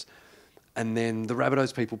afterwards. And then the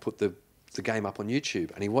Rabbitohs people put the game up on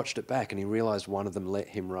YouTube, and he watched it back and he realised one of them let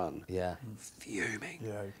him run. Yeah. Fuming.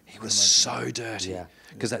 Yeah, he was so dirty. Yeah.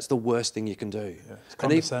 Because that's the worst thing you can do. Yeah. It's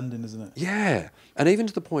condescending, isn't it? Yeah. And even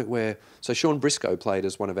to the point where, so Sean Briscoe played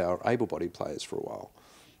as one of our able-bodied players for a while.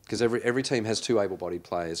 Because every team has two able-bodied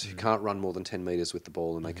players who can't run more than 10 metres with the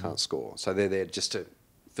ball and they can't score. So they're there just to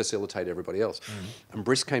facilitate everybody else. And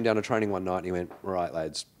Brisk came down to training one night and he went, right,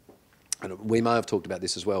 lads, and we may have talked about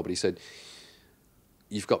this as well, but he said,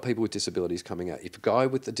 you've got people with disabilities coming out. If a guy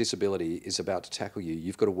with a disability is about to tackle you,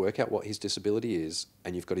 you've got to work out what his disability is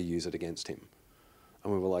and you've got to use it against him.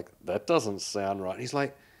 And we were like, that doesn't sound right. And he's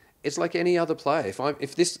like, it's like any other player. If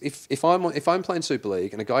I'm playing Super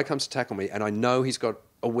League and a guy comes to tackle me and I know he's got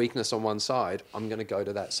a weakness on one side, I'm going to go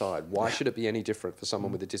to that side. Why should it be any different for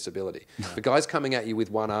someone with a disability? If a guy's coming at you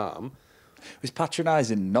with one arm, it's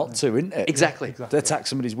patronising not to, isn't it? Exactly. To attack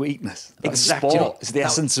somebody's weakness. That's exactly. Sport. It's the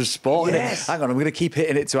essence of sport. Yes. Hang on, I'm going to keep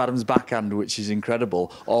hitting it to Adam's backhand, which is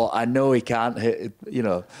incredible. Or I know he can't hit it, you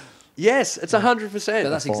know. Yes, it's 100%. But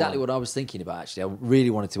that's exactly what I was thinking about, actually. I really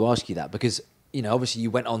wanted to ask you that because, you know, obviously you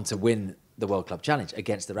went on to win the World Club Challenge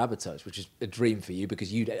against the Rabbitohs, which is a dream for you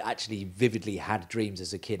because you'd actually vividly had dreams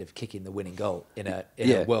as a kid of kicking the winning goal in a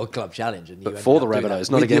World Club Challenge. And you for the Rabbitohs,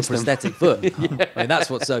 not against your prosthetic foot. I mean, that's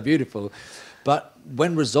what's so beautiful. But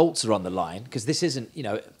when results are on the line, because this isn't, you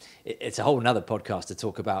know, it's a whole nother podcast to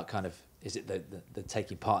talk about kind of Is it the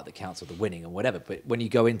taking part that counts or the winning and whatever? But when you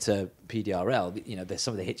go into PDRL, you know, there's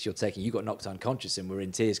some of the hits you're taking. You got knocked unconscious and were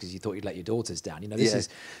in tears because you thought you'd let your daughters down. You know, this is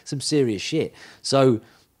some serious shit. So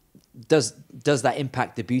does that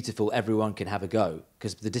impact the beautiful everyone can have a go?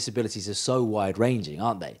 Because the disabilities are so wide ranging,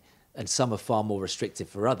 aren't they? And some are far more restrictive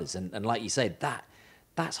for others. And like you say,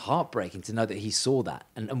 that's heartbreaking to know that he saw that.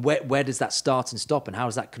 And where does that start and stop, and how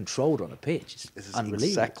is that controlled on a pitch? It's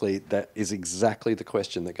unbelievable. That is exactly the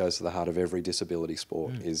question that goes to the heart of every disability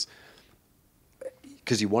sport, is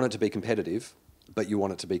because you want it to be competitive, but you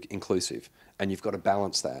want it to be inclusive, and you've got to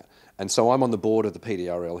balance that. And so I'm on the board of the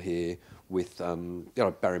PDRL here with,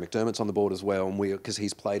 Barry McDermott's on the board as well, and because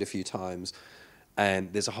he's played a few times,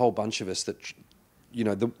 and there's a whole bunch of us that, you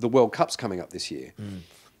know, the World Cup's coming up this year.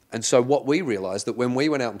 And so what we realised, that when we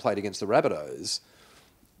went out and played against the Rabbitohs,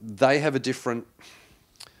 they have a different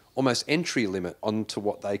almost entry limit onto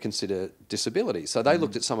what they consider disability. So they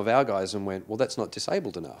looked at some of our guys and went, well, that's not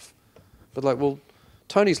disabled enough. But like, well,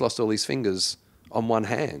 Tony's lost all his fingers on one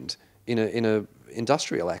hand in a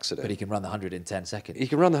industrial accident. But he can run the 100 in 10 seconds. He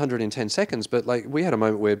can run the 100 in 10 seconds, but like we had a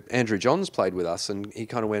moment where Andrew Johns played with us and he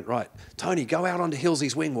kind of went, right, Tony, go out onto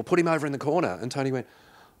Hillsy's wing. We'll put him over in the corner. And Tony went,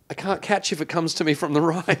 I can't catch if it comes to me from the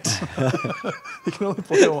right. You can only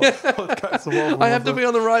play on catch the ball. I have to be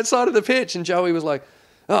on the right side of the pitch. And Joey was like,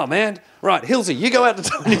 oh, man, right, Hillsy, you go out to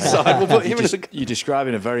Tony's side. We'll put him in the... You're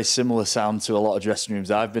describing a very similar sound to a lot of dressing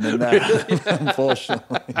rooms I've been in there,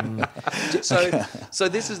 unfortunately. So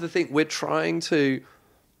this is the thing. We're trying to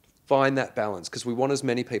find that balance because we want as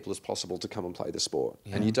many people as possible to come and play the sport.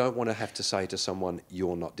 Yeah. And you don't want to have to say to someone,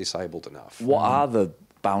 you're not disabled enough. What are the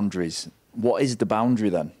boundaries? What is the boundary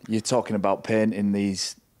then? You're talking about painting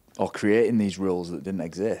these or creating these rules that didn't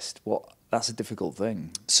exist. That's a difficult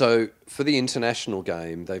thing. So for the international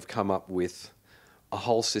game, they've come up with a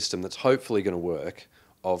whole system that's hopefully going to work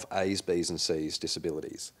of A's, B's and C's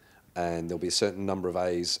disabilities. And there'll be a certain number of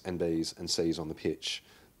A's and B's and C's on the pitch.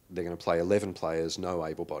 They're going to play 11 players, no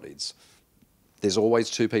able-bodieds. There's always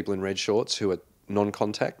 2 people in red shorts who are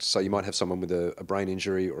non-contact. So you might have someone with a brain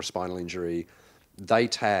injury or a spinal injury. They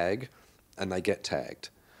tag and they get tagged.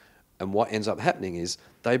 And what ends up happening is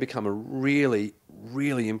they become a really,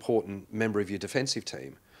 really important member of your defensive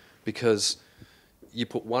team because you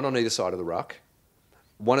put one on either side of the ruck,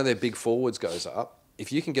 one of their big forwards goes up.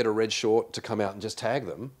 If you can get a red short to come out and just tag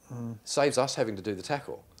them, saves us having to do the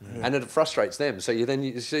tackle. Yeah. And it frustrates them. So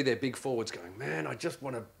you see their big forwards going, man, I just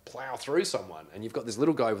want to plough through someone. And you've got this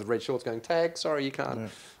little guy with red shorts going, tag, sorry, you can't. Yeah.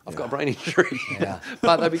 I've got a brain injury. Yeah.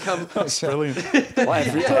 But they become... That's brilliant.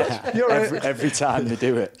 Every time they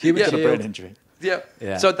do it, you get a brain injury.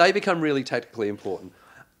 Yeah. So they become really tactically important.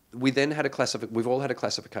 We then had we've all had a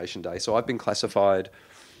classification day. So I've been classified.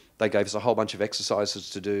 They gave us a whole bunch of exercises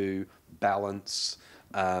to do, balance,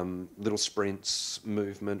 little sprints,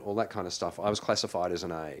 movement, all that kind of stuff. I was classified as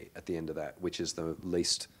an A at the end of that, which is the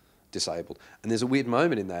least disabled. And there's a weird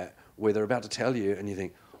moment in that where they're about to tell you and you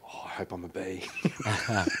think, oh, I hope I'm a B.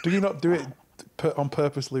 Do you not do it on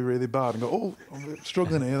purposely really bad and go, oh, I'm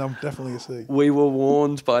struggling here, I'm definitely a C? We were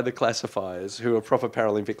warned by the classifiers, who are proper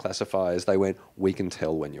Paralympic classifiers. They went, we can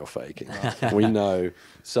tell when you're faking. We know.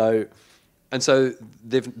 So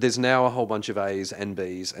there's now a whole bunch of A's and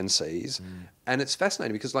B's and C's. And it's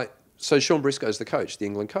fascinating because, so Sean Briscoe's the coach, the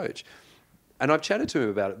England coach. And I've chatted to him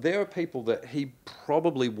about it. There are people that he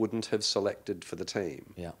probably wouldn't have selected for the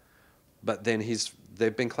team. Yeah. But then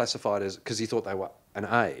they've been classified as, because he thought they were an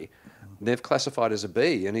A, they've classified as a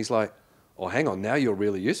B. And he's like, oh, hang on, now you're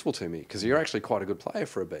really useful to me because you're actually quite a good player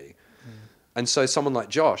for a B. And so someone like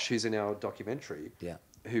Josh, who's in our documentary,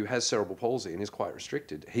 who has cerebral palsy and is quite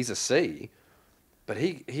restricted, he's a C. But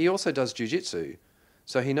he also does jiu-jitsu,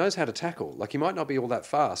 so he knows how to tackle. Like, he might not be all that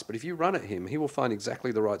fast, but if you run at him, he will find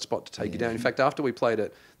exactly the right spot to take you down. In fact, after we played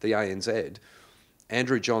at the ANZ,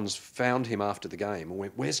 Andrew Johns found him after the game and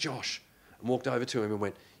went, where's Josh? And walked over to him and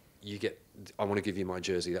went, I want to give you my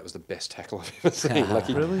jersey. That was the best tackle I've ever seen. Like,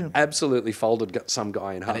 he absolutely folded some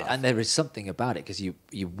guy in half. And there is something about it, because you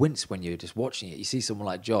wince when you're just watching it. You see someone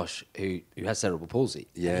like Josh who has cerebral palsy.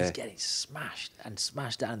 Yeah. And he's getting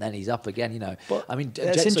smashed down, and then he's up again, you know. But I mean,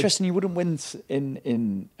 it's interesting. You wouldn't wince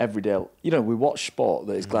in everyday... You know, we watch sport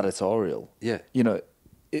that is gladiatorial. Yeah. You know,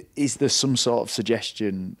 is there some sort of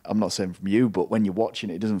suggestion, I'm not saying from you, but when you're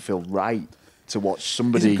watching it, it doesn't feel right to watch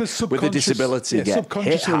somebody with a disability get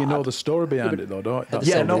subconsciously hit you know the story behind it though, don't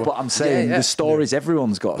you? But I'm saying the stories,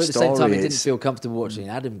 everyone's got a story. But at the same time, it didn't feel comfortable watching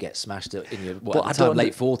Adam get smashed in your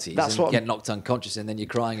late 40s and get knocked unconscious, and then you're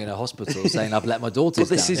crying in a hospital saying, I've let my daughters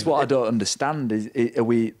down. But this is what I don't understand, are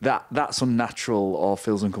we that's unnatural or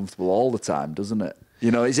feels uncomfortable all the time, doesn't it?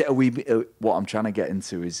 You know, is it what I'm trying to get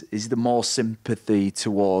into is there more sympathy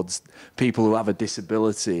towards people who have a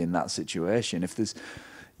disability in that situation? If there's,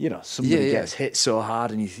 you know, somebody gets hit so hard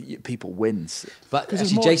and people wins. But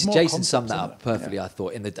actually, Jason summed that up perfectly, I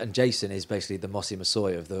thought. And Jason is basically the Mossy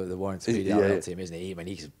Massoy of the Warrington PDRL team, isn't he? When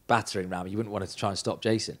he's battering around, you wouldn't want to try and stop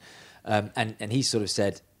Jason. And he sort of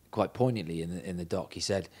said quite poignantly in the doc, he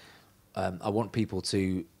said, I want people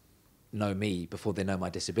to know me before they know my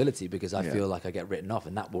disability, because I feel like I get written off,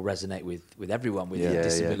 and that will resonate with everyone with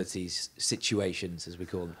disabilities situations, as we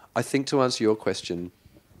call them. I think to answer your question,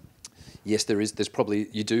 yes, there's probably,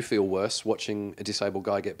 you do feel worse watching a disabled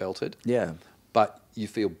guy get belted. Yeah. But you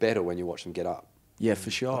feel better when you watch them get up. Yeah,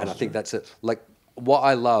 for sure. And I think that's it. Like, what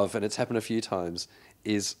I love, and it's happened a few times,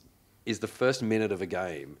 is the first minute of a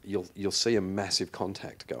game, you'll see a massive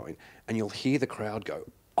contact going, and you'll hear the crowd go,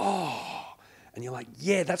 oh, and you're like,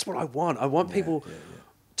 yeah, that's what I want. I want people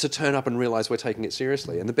to turn up and realise we're taking it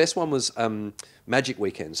seriously. And the best one was Magic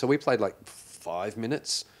Weekend. So we played like 5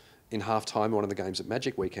 minutes in half time one of the games at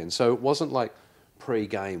Magic Weekend. So it wasn't like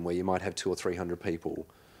pre-game where you might have 200 or 300 people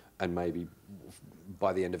and maybe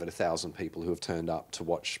by the end of it 1,000 people who have turned up to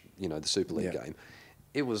watch, you know, the Super League game.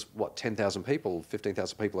 It was, 10,000 people,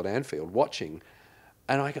 15,000 people at Anfield watching.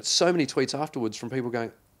 And I got so many tweets afterwards from people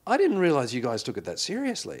going, I didn't realise you guys took it that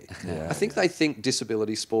seriously. I think they think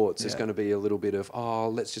disability sports is going to be a little bit of, oh,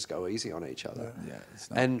 let's just go easy on each other. It's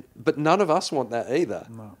not. But none of us want that either.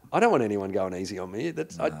 No. I don't want anyone going easy on me.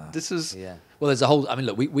 This is... Yeah. Well, there's a whole... I mean,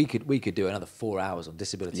 look, we could do another 4 hours on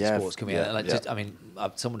disability sports. Can we?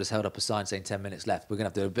 Someone just held up a sign saying 10 minutes left. We're going to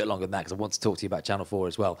have to do a bit longer than that because I want to talk to you about Channel 4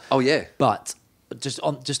 as well. Oh, yeah. But... Just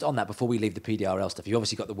on that, before we leave the PDRL stuff, you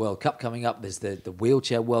obviously got the World Cup coming up. There's the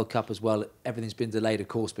Wheelchair World Cup as well. Everything's been delayed, of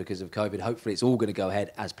course, because of COVID. Hopefully, it's all going to go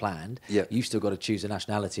ahead as planned. Yeah. You've still got to choose a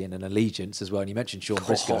nationality and an allegiance as well. And you mentioned Sean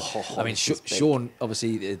Briscoe. I mean, Sean,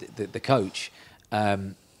 obviously, the coach,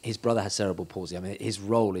 his brother has cerebral palsy. I mean, his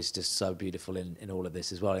role is just so beautiful in all of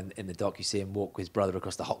this as well. In the doc, you see him walk with his brother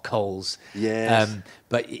across the hot coals. Yes.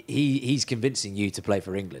 But he's convincing you to play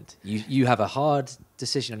for England. You have a hard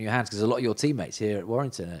decision on your hands because a lot of your teammates here at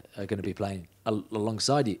Warrington are going to be playing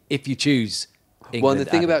alongside you if you choose England. Well, and the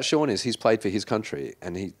thing about Sean is he's played for his country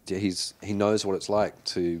and he knows what it's like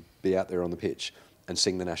to be out there on the pitch and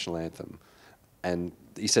sing the national anthem. And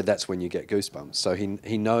he said that's when you get goosebumps. So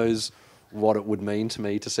he knows what it would mean to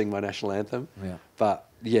me to sing my national anthem. Yeah. But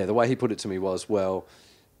yeah, the way he put it to me was, well,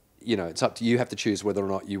 you know, it's up to you. You have to choose whether or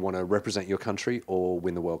not you want to represent your country or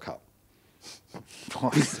win the World Cup.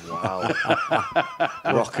 Wow.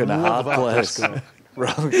 Rocking a hard place.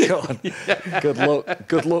 Good luck.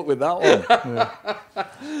 Good luck with that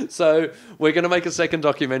one. So we're going to make a second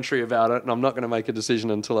documentary about it, and I'm not going to make a decision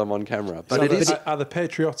until I'm on camera. But so either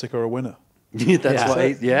patriotic or a winner. That's what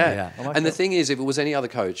and the thing is, if it was any other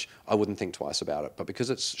coach, I wouldn't think twice about it. But because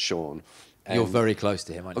it's Sean... You're very close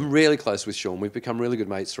to him, aren't you? I'm really close with Sean. We've become really good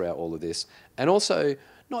mates throughout all of this. And also,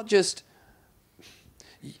 not just...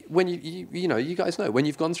 When you know, you guys know, when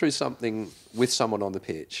you've gone through something with someone on the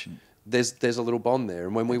pitch, there's a little bond there.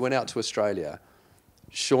 And when we went out to Australia,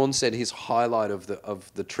 Sean said his highlight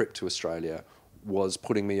of the trip to Australia was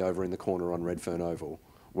putting me over in the corner on Redfern Oval,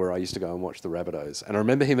 where I used to go and watch the Rabbitohs. And I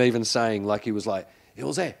remember him even saying, like, he was like, it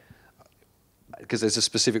was there. Because there's a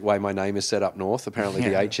specific way my name is set up north. Apparently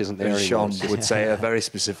the H isn't there anymore. Sean would say a very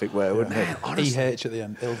specific way, wouldn't he? Honestly, EH at the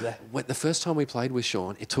end. The first time we played with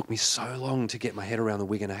Sean, it took me so long to get my head around the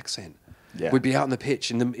Wigan accent. Yeah. We'd be out on the pitch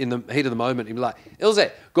in the heat of the moment. He'd be like, Ilse,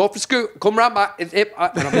 go for scoot, come round back. And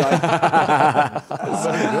I'd be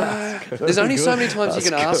like, there's only so many times you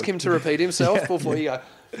can ask him to repeat himself before you go,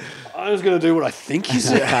 I'm just going to do what I think he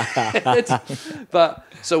said. But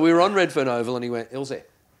so we were on Redfern Oval and he went, Ilse,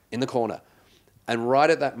 in the corner. And right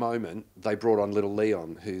at that moment, they brought on little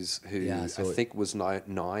Leon, who I think was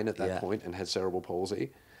 9 at that point and had cerebral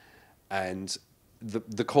palsy. And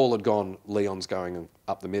the call had gone, Leon's going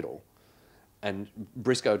up the middle. And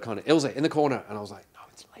Briscoe had kind of, Ilse, in the corner. And I was like, no,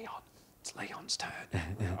 it's Leon. It's Leon's turn.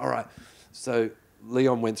 All right. So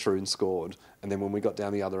Leon went through and scored. And then when we got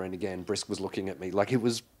down the other end again, Brisk was looking at me like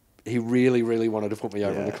he really, really wanted to put me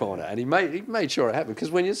over in the corner. And he made sure it happened.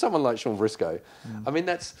 Because when you're someone like Sean Briscoe, I mean,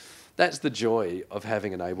 that's the joy of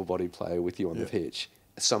having an able-bodied player with you on the pitch,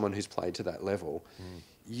 someone who's played to that level.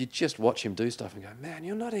 You just watch him do stuff and go, man,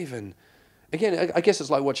 you're not even... Again, I guess it's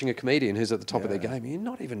like watching a comedian who's at the top of their game. You're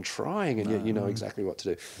not even trying, and yet you know exactly what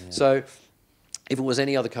to do. Yeah. So if it was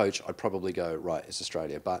any other coach, I'd probably go, right, it's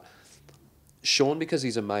Australia. But Sean, because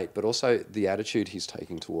he's a mate, but also the attitude he's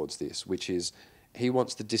taking towards this, which is he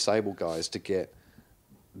wants the disabled guys to get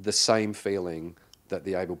the same feeling that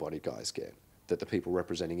the able-bodied guys get. that the people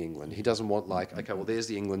representing England. He doesn't want like, okay, well, there's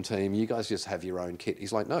the England team. You guys just have your own kit.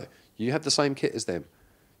 He's like, no, you have the same kit as them.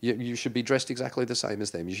 You should be dressed exactly the same as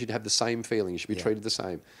them. You should have the same feeling. You should be treated the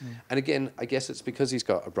same. And again, I guess it's because he's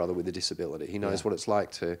got a brother with a disability. He knows what it's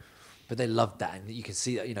like to... But they loved that, and you can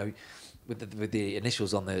see that, you know, with the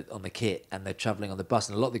initials on the kit, and they're travelling on the bus,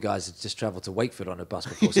 and a lot of the guys have just travelled to Wakefield on a bus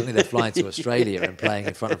before. Suddenly they're flying to Australia and playing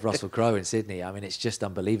in front of Russell Crowe in Sydney. I mean, it's just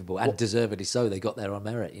unbelievable, and deservedly so. They got there on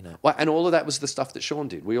merit, you know. Well, and all of that was the stuff that Sean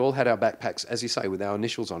did. We all had our backpacks, as you say, with our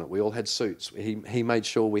initials on it. We all had suits. He made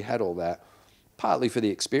sure we had all that, partly for the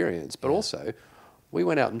experience, but also we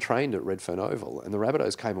went out and trained at Redfern Oval, and the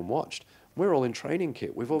Rabbitohs came and watched. We're all in training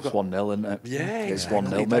kit. We've all got 1-0, isn't it? Yeah, it's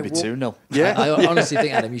exactly. 1-0, maybe 2-0. Yeah, I honestly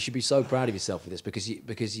think, Adam, you should be so proud of yourself for this, because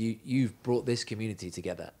you've brought this community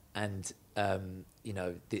together, and you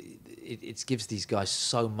know, it gives these guys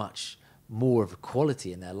so much more of a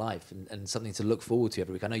quality in their life, and something to look forward to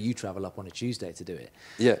every week. I know you travel up on a Tuesday to do it.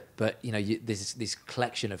 Yeah, but you know, there's this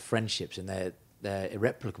collection of friendships, and they're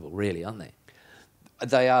irreplicable, really, aren't they?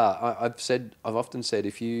 They are. I've often said,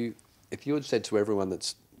 if you had said to everyone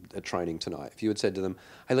that's at training tonight, if you had said to them,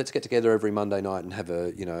 hey, let's get together every Monday night and have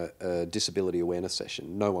a disability awareness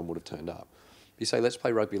session, no one would have turned up. You say, let's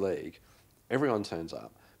play rugby league, everyone turns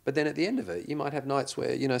up. But then at the end of it, you might have nights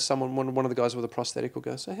where, you know, one of the guys with a prosthetic will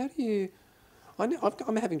go, so how do you...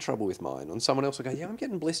 I'm having trouble with mine. And someone else will go, yeah, I'm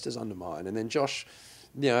getting blisters under mine. And then Josh,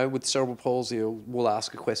 you know, with cerebral palsy, will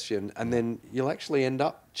ask a question, and then you'll actually end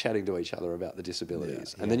up chatting to each other about the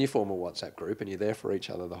disabilities. And then you form a WhatsApp group, and you're there for each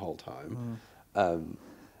other the whole time.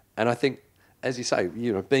 And I think, as you say,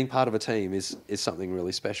 you know, being part of a team is something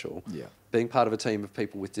really special. Yeah. Being part of a team of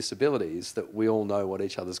people with disabilities that we all know what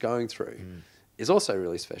each other's going through is also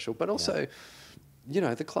really special. But also, you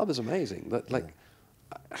know, the club is amazing.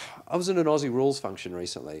 I was in an Aussie rules function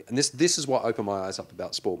recently, and this is what opened my eyes up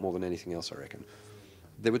about sport more than anything else, I reckon.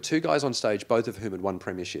 There were two guys on stage, both of whom had won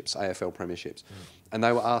premierships, AFL premierships, and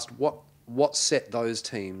they were asked what set those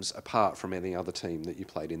teams apart from any other team that you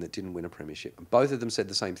played in that didn't win a premiership. And both of them said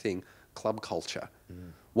the same thing, club culture.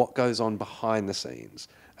 What goes on behind the scenes.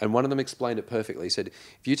 And one of them explained it perfectly. He said,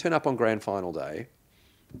 if you turn up on grand final day,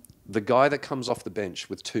 the guy that comes off the bench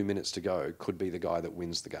with 2 minutes to go could be the guy that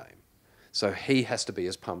wins the game. So he has to be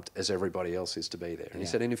as pumped as everybody else is to be there. And he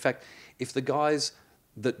said, and in fact, if the guys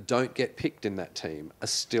that don't get picked in that team are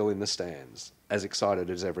still in the stands as excited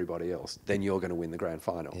as everybody else, then you're going to win the grand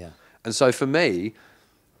final. Yeah. And so for me,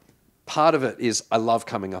 part of it is I love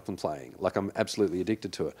coming up and playing. Like, I'm absolutely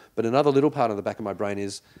addicted to it. But another little part of the back of my brain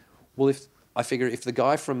is, well, if the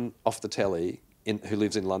guy from off the telly who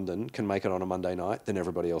lives in London can make it on a Monday night, then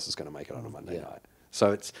everybody else is going to make it on a Monday night.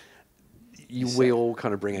 So it's... we all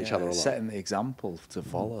kind of bring each other along. Setting the example to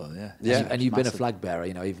follow, And you've been a flag bearer,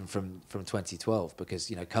 you know, even from 2012, because,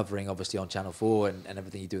 you know, covering obviously on Channel 4 and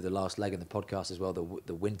everything you do with the last leg and the podcast as well,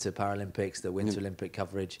 the Winter Paralympics, the Winter Olympic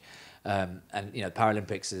coverage, and, you know,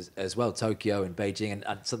 Paralympics as well, Tokyo and Beijing,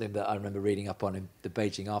 and something that I remember reading up on in the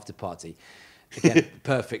Beijing after party. Again,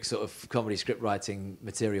 perfect sort of comedy script writing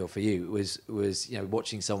material for you was you know,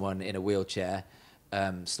 watching someone in a wheelchair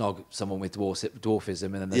snog someone with dwarfism,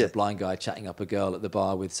 and then there's a blind guy chatting up a girl at the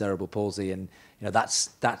bar with cerebral palsy, and you know, that's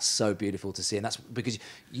so beautiful to see, and that's because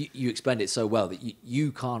you explained it so well that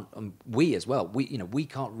you can't, we as well, we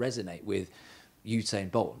can't resonate with Usain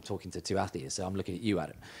Bolt. I'm talking to two athletes, so I'm looking at you,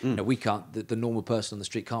 Adam. You know, we can't, the normal person on the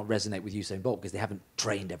street can't resonate with Usain Bolt because they haven't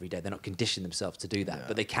trained every day, they're not conditioned themselves to do that,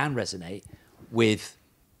 but they can resonate with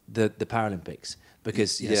the Paralympics,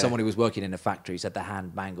 because you know, someone who was working in a factory had their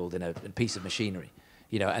hand mangled in a piece of machinery,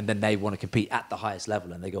 you know, and then they want to compete at the highest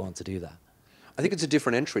level, and they go on to do that. I think it's a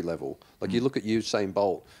different entry level. Like, you look at Usain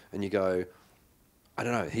Bolt and you go, I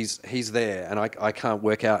don't know, he's there, and I can't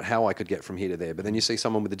work out how I could get from here to there. But then you see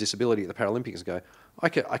someone with a disability at the Paralympics and go, I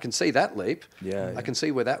can see that leap. I can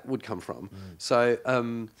see where that would come from. So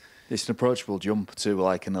it's an approachable jump to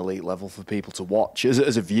like an elite level for people to watch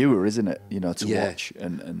as a viewer, isn't it? You know, to watch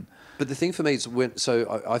and. But the thing for me is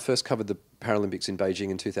I first covered the Paralympics in Beijing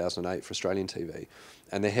in 2008 for Australian TV,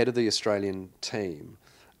 and the head of the Australian team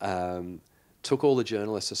took all the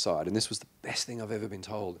journalists aside, and this was the best thing I've ever been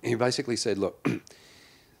told. He basically said, look,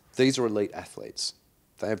 these are elite athletes.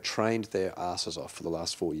 They have trained their asses off for the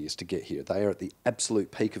last 4 years to get here. They are at the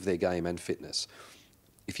absolute peak of their game and fitness.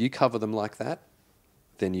 If you cover them like that,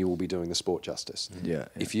 then you will be doing the sport justice.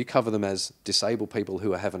 If you cover them as disabled people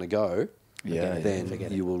who are having a go,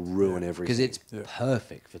 then you will ruin everything. Because it's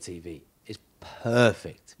perfect for TV. It's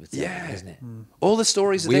perfect for TV, isn't it? All the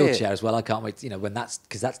stories are Wheelchair there. as well. I can't wait. You know, when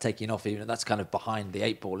because that's taking off. Even that's kind of behind the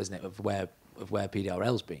eight ball, isn't it? Of where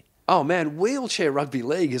PDRL's been. Oh man, wheelchair rugby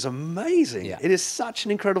league is amazing. Yeah. It is such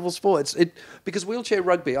an incredible sport. Because wheelchair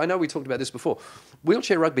rugby, I know we talked about this before.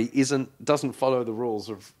 Wheelchair rugby doesn't follow the rules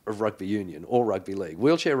of rugby union or rugby league.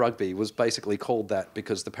 Wheelchair rugby was basically called that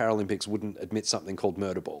because the Paralympics wouldn't admit something called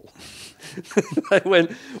murder ball. They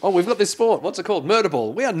went, oh, we've got this sport. What's it called? Murder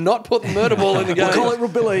ball. We are not putting murder ball in the game. We'll call it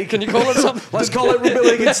rugby league. Can you call it something? Let's call it rugby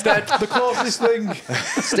league instead. The closest thing.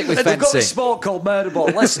 Stick with They've got fencing. this sport called murder ball.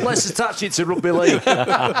 Let's attach it to rugby league.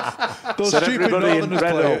 Those So stupid everybody in Northerners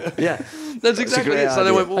red play up. it. Yeah. That's exactly great it. So they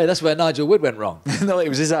idea. went, well, Hey, that's where Nigel Wood went wrong. No, it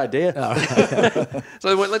was his idea. so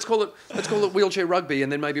they went, let's call it wheelchair rugby,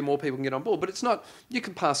 and then maybe more people can get on board. But it's not. You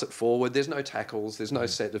can pass it forward. There's no tackles. There's no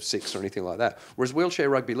set of 6 or anything like that. Whereas wheelchair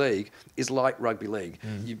rugby league is like rugby league.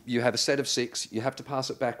 You have a set of 6. You have to pass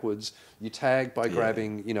it backwards. You tag by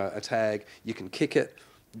grabbing, a tag. You can kick it.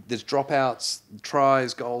 There's dropouts,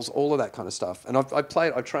 tries, goals, all of that kind of stuff. And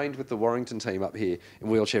I trained with the Warrington team up here in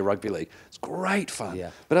wheelchair rugby league. It's great fun.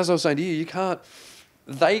 Yeah. But as I was saying to you,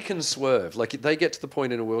 they can swerve. Like they get to the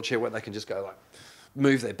point in a wheelchair where they can just go like,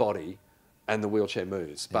 move their body and the wheelchair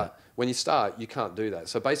moves. But when you start, you can't do that.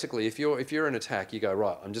 So basically, if you're in attack, you go,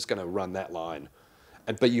 right, I'm just going to run that line.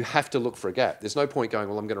 But you have to look for a gap. There's no point going,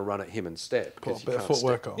 well, I'm going to run at him and step. Put a bit of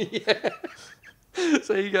footwork on.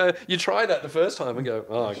 So you try that the first time and go,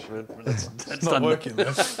 oh, that's Not working,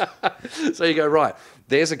 man. So you go, right,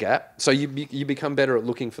 there's a gap. So you become better at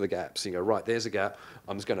looking for the gaps. You go, right, there's a gap.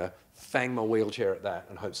 I'm just going to fang my wheelchair at that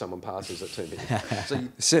and hope someone passes it to me. So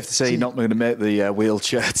Safe to say you're not going to make the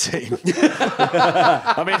wheelchair team.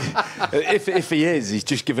 I mean, if he is, he's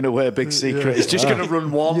just giving away a big secret. He's just going to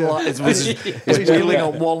run one line. He's wheeling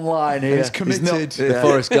on one line here. He's committed. The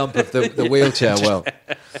Forrest Gump of the wheelchair world.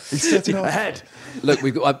 He's setting up. ahead. Look,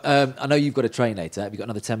 we've got. I know you've got a train later. Have you got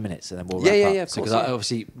another 10 minutes, and then we'll wrap up? Yeah, of course, Because yeah.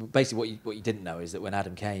 obviously, basically, what you didn't know is that when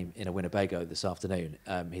Adam came in a Winnebago this afternoon,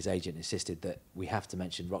 his agent insisted that we have to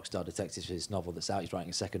mention Rockstar Detectives, his novel that's out. He's writing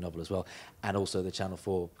a second novel as well, and also the Channel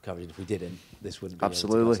 4 coverage. If we didn't, this wouldn't be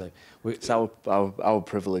Absolutely. able to go. It's our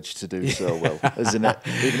privilege to do so well, isn't it?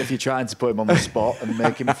 Even if you're trying to put him on the spot and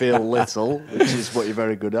make him feel little, which is what you're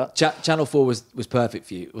very good at. Channel 4 was perfect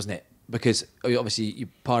for you, wasn't it? Because obviously you're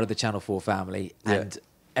part of the Channel 4 family, and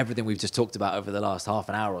everything we've just talked about over the last half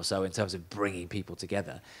an hour or so in terms of bringing people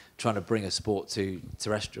together, trying to bring a sport to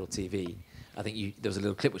terrestrial TV. I think there was a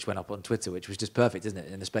little clip which went up on Twitter, which was just perfect, isn't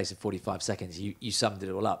it? In the space of 45 seconds, you summed it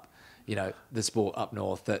all up. The sport up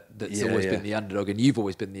north that's always been the underdog, and you've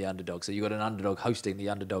always been the underdog. So you've got an underdog hosting the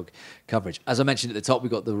underdog coverage. As I mentioned at the top,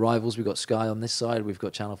 we've got the rivals. We've got Sky on this side. We've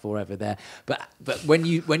got Channel 4 over there. But when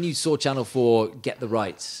you saw Channel 4 get the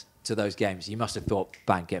rights to those games, you must have thought,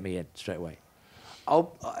 bang, get me in straight away. I'm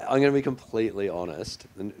going to be completely honest.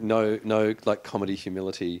 No, like comedy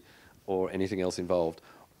humility or anything else involved.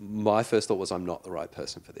 My first thought was I'm not the right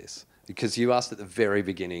person for this, because you asked at the very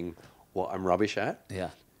beginning what I'm rubbish at. Yeah.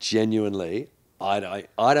 Genuinely, I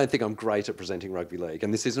don't think I'm great at presenting rugby league,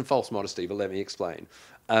 and this isn't false modesty, but let me explain.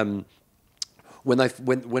 When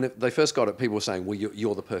they first got it, people were saying, "Well,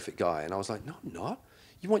 you're the perfect guy," and I was like, "No, I'm not.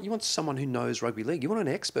 You want someone who knows rugby league. You want an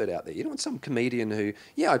expert out there. You don't want some comedian who,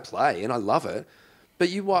 I play and I love it, but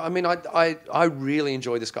I really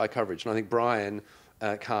enjoy this guy coverage, and I think Brian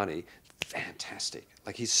Carney, fantastic.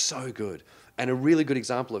 Like, he's so good, and a really good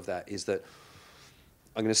example of that is that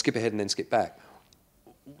I'm going to skip ahead and then skip back.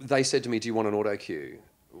 They said to me, "Do you want an auto cue?"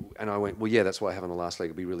 And I went, "Well, yeah, that's what I have on the last leg.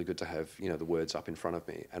 It'd be really good to have, the words up in front of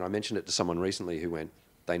me." And I mentioned it to someone recently who went,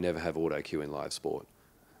 "They never have auto cue in live sport."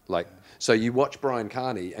 Like, so you watch Brian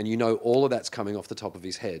Carney and all of that's coming off the top of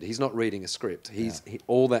his head. He's not reading a script.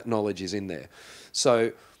 All that knowledge is in there.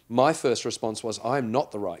 So my first response was, I'm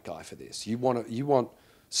not the right guy for this. You want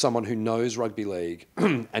someone who knows rugby league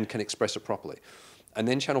and can express it properly. And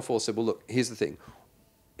then Channel 4 said, well, look, here's the thing.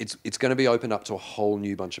 It's going to be opened up to a whole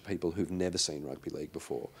new bunch of people who've never seen rugby league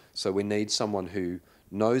before. So we need someone who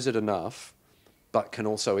knows it enough, but can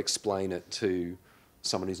also explain it to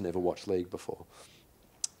someone who's never watched league before.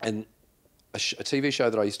 And a TV show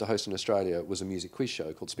that I used to host in Australia was a music quiz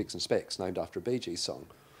show called Spicks and Specks, named after a Bee Gees song.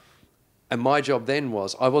 And my job then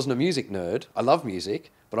was, I wasn't a music nerd. I love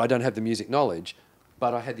music, but I don't have the music knowledge.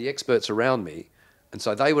 But I had the experts around me. And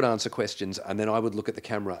so they would answer questions, and then I would look at the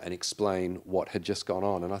camera and explain what had just gone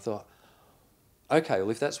on. And I thought, okay, well,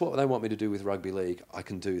 if that's what they want me to do with rugby league, I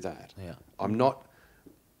can do that. Yeah. I'm not...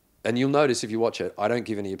 And you'll notice if you watch it, I don't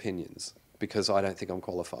give any opinions because I don't think I'm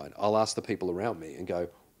qualified. I'll ask the people around me and go,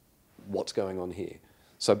 what's going on here?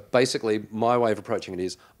 So basically, my way of approaching it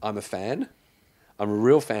is, I'm a fan. I'm a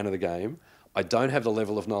real fan of the game. I don't have the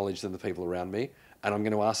level of knowledge than the people around me, and I'm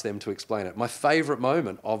going to ask them to explain it. My favourite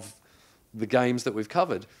moment of the games that we've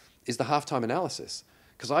covered is the halftime analysis,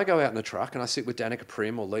 because I go out in the truck and I sit with Danica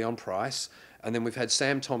Prim or Leon Price, and then we've had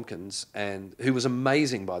Sam Tompkins, and who was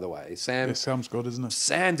amazing, by the way. Sam's good, isn't it?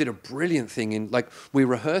 Sam did a brilliant thing in, like, we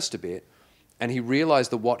rehearsed a bit, and he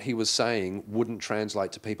realised that what he was saying wouldn't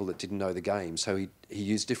translate to people that didn't know the game, so he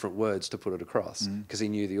used different words to put it across, because he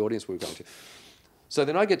knew the audience we were going to. So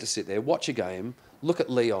then I get to sit there, watch a game, look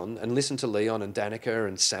at Leon, and listen to Leon and Danica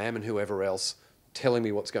and Sam and whoever else telling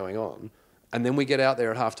me what's going on, and then we get out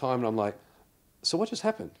there at half time, and I'm like, so what just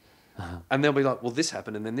happened? And they'll be like, well, this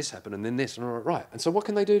happened, and then this happened, and then this. And I'm like, right. And so what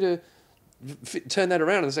can they do to turn that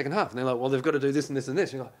around in the second half? And they're like, well, they've got to do this and this and this.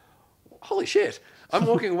 And you're like, holy shit. I'm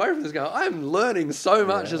walking away from this going, I'm learning so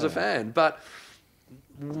much as a fan. But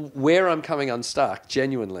where I'm coming unstuck,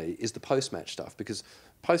 genuinely, is the post-match stuff. Because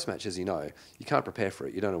post-match, as you know, you can't prepare for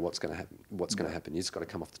it. You don't know what's going to happen. You just got to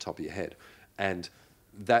come off the top of your head. And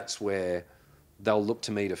that's where they'll look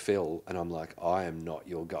to me to fill, and I'm like, I am not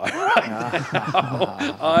your guy right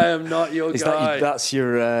now. I am not your guy. That's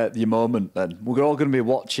your moment then. We're all going to be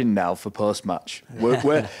watching now for post-match.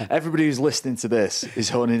 We're everybody who's listening to this is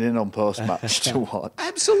honing in on post-match to watch.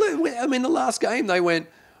 Absolutely. I mean, the last game they went,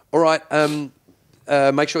 all right,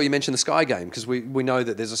 make sure you mention the Sky game, because we know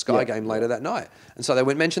that there's a Sky game later that night. And so they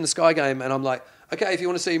went, mention the Sky game, and I'm like, okay, if you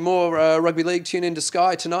want to see more rugby league, tune into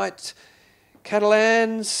Sky tonight.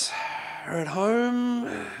 Catalans are at home.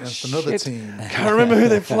 That's another team. Can't remember who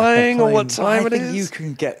they're playing or what time it is. I think you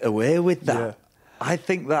can get away with that. Yeah. I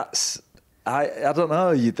think that's... I don't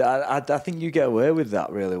know. I think you get away with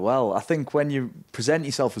that really well. I think when you present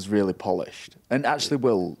yourself as really polished, and actually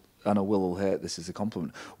I know Will will hate this as a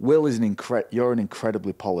compliment. Will is you're an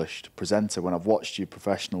incredibly polished presenter. When I've watched you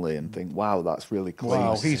professionally and think, wow, that's really clean.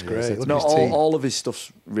 Wow, he's great. No, all of his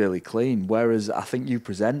stuff's really clean. Whereas I think you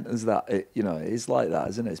present as that. It is like that,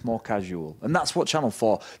 isn't it? It's more casual, and that's what Channel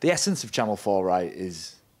 4. The essence of Channel 4, right,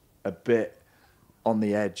 is a bit on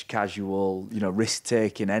the edge, casual, risk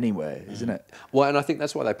taking anyway, isn't it? Well, and I think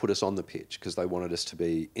that's why they put us on the pitch, because they wanted us to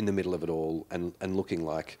be in the middle of it all and looking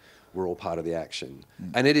like we're all part of the action.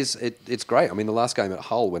 And it's great. I mean, the last game at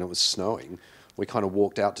Hull, when it was snowing, we kind of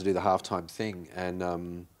walked out to do the halftime thing, and I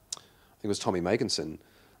think it was Tommy Makinson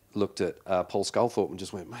looked at Paul Sculthorpe and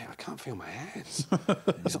just went, mate, I can't feel my hands.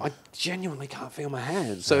 I genuinely can't feel my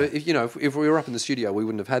hands. So if we were up in the studio, we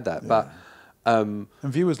wouldn't have had that. Yeah. But and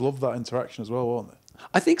viewers love that interaction as well, won't they?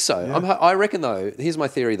 I think so. Yeah. I reckon, though, here's my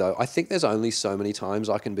theory, though. I think there's only so many times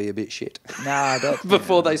I can be a bit shit. Nah,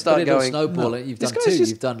 before they start going. Snowball. No, you've done two.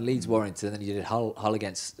 You've done Leeds Warrington, and then you did Hull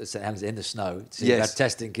against St Helens in the snow. So you've had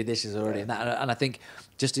testing conditions already, and I think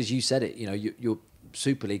just as you said it, you're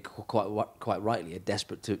Super League quite rightly are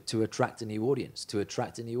desperate to attract a new audience.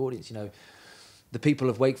 The people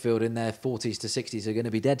of Wakefield in their 40s to 60s are going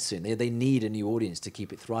to be dead soon. They need a new audience to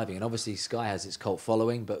keep it thriving. And obviously Sky has its cult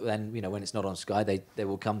following, but then, when it's not on Sky, they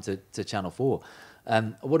will come to Channel 4.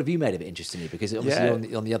 What have you made of it interestingly? Because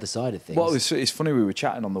obviously on the other side of things. Well, it's funny, we were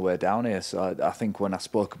chatting on the way down here. So I think when I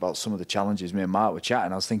spoke about some of the challenges, me and Mark were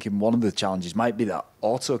chatting, I was thinking one of the challenges might be that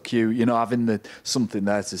auto cue, having something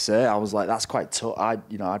there to say. I was like, that's quite tough.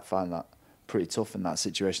 I'd find that pretty tough in that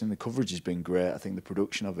situation. The coverage has been great. I think the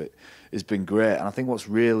production of it has been great. And I think what's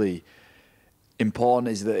really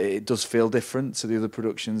important is that it does feel different to the other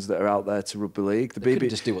productions that are out there to rugby league. They couldn't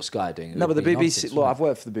just do what Sky are doing. No, but the BBC, look, I've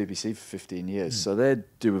worked for the BBC for 15 years, so they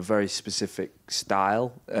do a very specific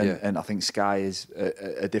style, and I think Sky is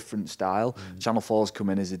a different style. Channel 4's come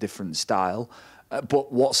in as a different style.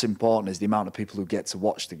 But what's important is the amount of people who get to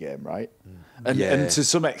watch the game, right? And to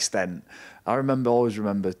some extent, I always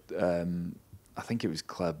remember, I think it was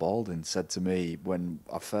Claire Baldwin said to me when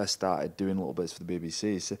I first started doing little bits for the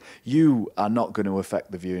BBC, he said, you are not going to affect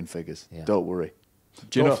the viewing figures. Yeah. Don't worry.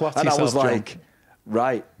 And I was like,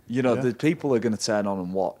 right, the people are going to turn on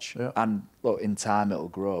and watch. Yeah. And look, in time it'll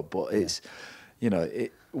grow. But it's,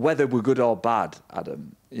 whether we're good or bad,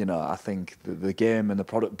 Adam, I think the game and the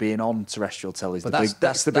product being on terrestrial telly is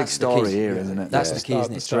that's the big story here, isn't it? That's the key,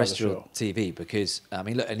 isn't it? Terrestrial TV, because I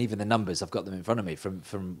mean, look, and even the numbers, I've got them in front of me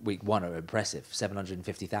from week 1 are impressive.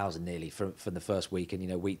 750,000 nearly from the first week,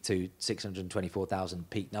 and week 2, 624,000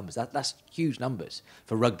 peak numbers. That's huge numbers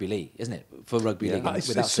for rugby league, isn't it? For rugby league,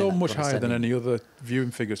 it's so much higher than any other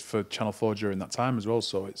viewing figures for Channel 4 during that time as well.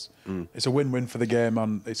 So it's a win-win for the game,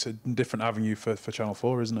 and it's a different avenue for Channel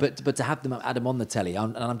 4, isn't it? But to have them, Adam, on the telly,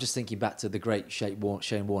 and and I'm just thinking back to the great Shane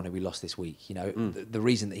Warne we lost this week. You know, the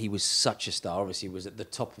reason that he was such a star, obviously, was at the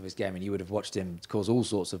top of his game, and you would have watched him cause all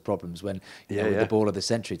sorts of problems when, with the ball of the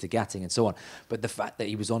century to Gatting and so on. But the fact that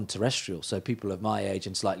he was on terrestrial, so people of my age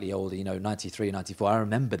and slightly older, 93, 94, I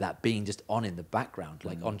remember that being just on in the background,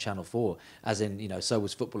 like on Channel 4, as in, so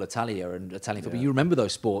was Football Italia and Italian football. You remember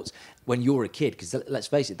those sports when you're a kid, because let's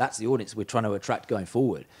face it, that's the audience we're trying to attract going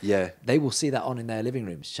forward. Yeah. They will see that on in their living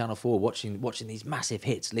rooms, Channel 4, watching these massive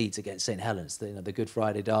hits, Leeds against St Helens, the Good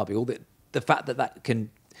Friday derby, all the fact that can,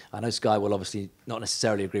 I know Sky will obviously not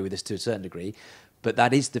necessarily agree with this to a certain degree, but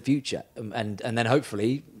that is the future. And then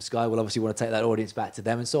hopefully Sky will obviously want to take that audience back to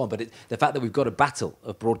them and so on. But the fact that we've got a battle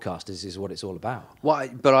of broadcasters is what it's all about. Why?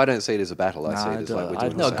 But I don't see it as a battle. I see it as like we're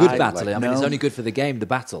doing no, a good battle. I mean, it's only good for the game, the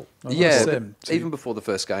battle. Even before the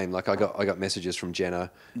first game, like I got messages from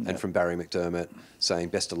Jenna and from Barry McDermott saying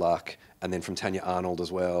best of luck, and then from Tanya Arnold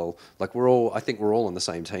as well. Like I think we're all on the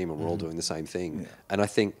same team and we're all doing the same thing. Yeah. And I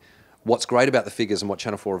think what's great about the figures and what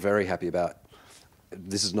Channel 4 are very happy about,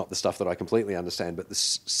 this is not the stuff that I completely understand, but the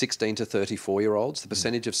 16 to 34-year-olds, the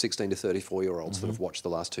percentage of 16 to 34-year-olds that have watched the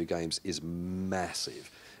last two games is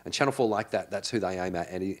massive. And Channel 4 like that, that's who they aim at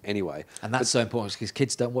anyway. And that's so important because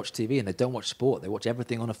kids don't watch TV and they don't watch sport. They watch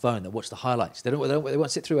everything on a phone. They watch the highlights. They won't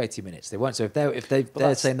sit through 80 minutes. They won't. So if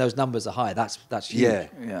they're saying those numbers are high, that's huge. Yeah.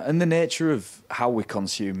 And the nature of how we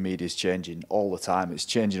consume media is changing all the time. It's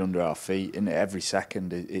changing under our feet, and every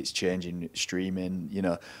second it's changing. Streaming,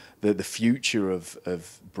 the future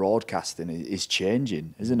of broadcasting is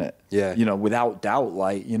changing, isn't it? Yeah. Without doubt.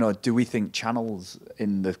 Like, do we think channels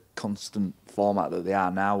in the constant format that they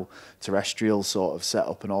are now, terrestrial sort of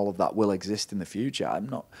setup and all of that, will exist in the future? I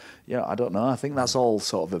don't know. I think that's all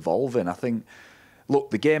sort of evolving. I think,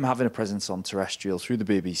 look, the game having a presence on terrestrial through the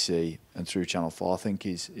BBC and through Channel 4, I think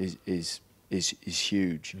is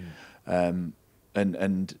huge. And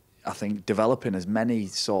I think developing as many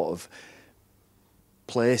sort of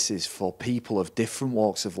places for people of different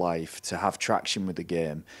walks of life to have traction with the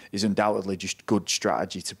game is undoubtedly just good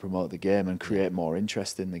strategy to promote the game and create more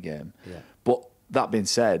interest in the game. Yeah. But that being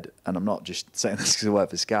said, and I'm not just saying this because I work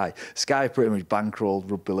for Sky, Sky pretty much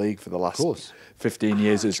bankrolled rugby league for the last 15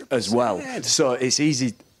 years as well. So it's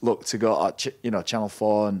easy, look, to go, Channel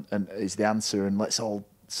 4 and is the answer, and let's all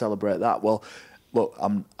celebrate that. Well, look,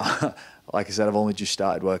 like I said, I've only just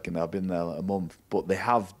started working there. I've been there like a month, but they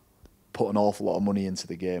have put an awful lot of money into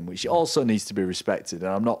the game, which also needs to be respected.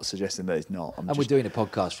 And I'm not suggesting that it's not. We're doing a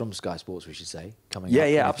podcast from Sky Sports, we should say, coming up.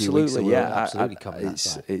 Yeah, absolutely. We'll absolutely cover that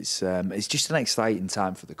side. It's just an exciting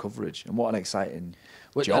time for the coverage, and what an exciting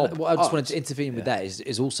job. What I just wanted to intervene with that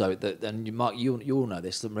is also that, and Mark, you all know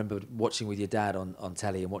this. I remember watching with your dad on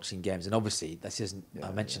telly and watching games, and obviously this isn't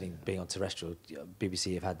mentioning being on terrestrial.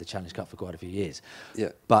 BBC have had the Challenge Cup for quite a few years. Yeah,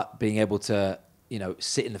 but being able to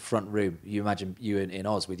sit in the front room. You imagine you in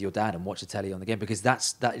Oz with your dad and watch the telly on the game, because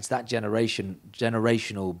it's that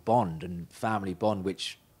generational bond and family bond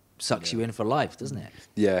which sucks you in for life, doesn't it?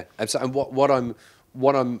 Yeah, absolutely. And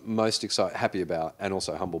what I'm most happy about and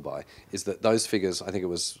also humbled by is that those figures, I think it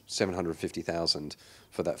was 750,000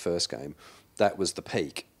 for that first game. That was the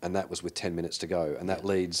peak, and that was with 10 minutes to go. And that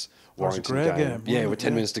Leeds Warrington game, with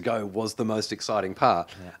 10 minutes to go, was the most exciting part.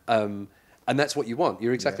 Yeah. And that's what you want.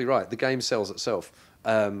 You're exactly right. The game sells itself.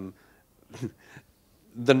 The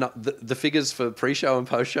figures for pre-show and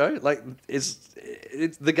post-show, like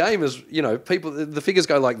the game is, people. The figures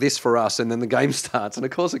go like this for us, and then the game starts, and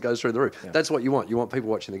of course it goes through the roof. Yeah. That's what you want. You want people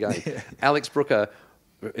watching the game. Yeah. Alex Brooker,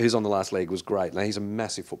 who's on the last leg, was great. Now he's a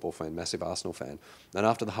massive football fan, massive Arsenal fan. And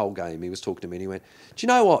after the whole game, he was talking to me, and he went, "Do you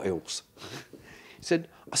know what, Ilks?" He said,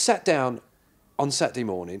 "I sat down on Saturday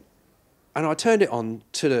morning, and I turned it on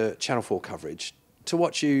to the Channel 4 coverage to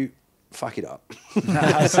watch you fuck it up."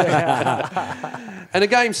 And the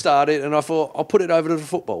game started, and I thought, I'll put it over to the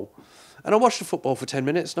football. And I watched the football for 10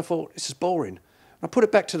 minutes, and I thought, this is boring. And I put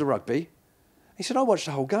it back to the rugby. He said, I watched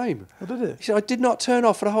the whole game. Oh, did it? He said, I did not turn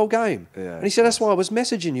off for the whole game. Yeah, and he said, that's why I was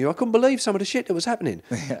messaging you. I couldn't believe some of the shit that was happening.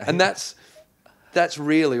 And that's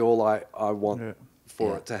really all I want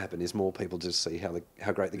for it to happen, is more people to see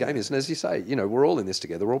how great the game is. And as you say, we're all in this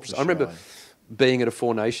together. I remember being at a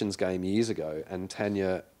Four Nations game years ago, and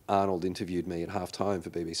Tanya Arnold interviewed me at half-time for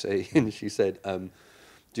BBC, and she said, do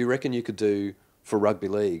you reckon you could do for rugby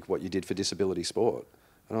league what you did for disability sport?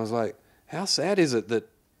 And I was like, how sad is it that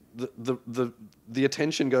the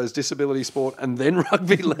attention goes disability sport and then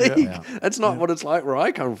rugby league? Yeah. That's not what it's like where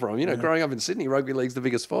I come from. Growing up in Sydney, rugby league's the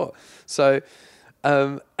biggest sport. So,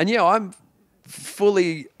 I'm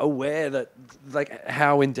fully aware that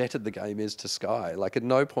how indebted the game is to Sky. Like, at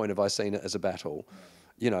no point have I seen it as a battle.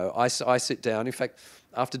 I sit down. In fact,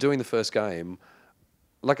 after doing the first game,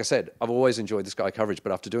 like I said, I've always enjoyed the Sky coverage,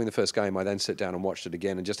 but after doing the first game, I then sat down and watched it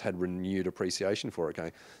again and just had renewed appreciation for it.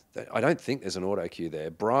 Going, I don't think there's an auto cue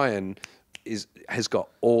there. Brian has got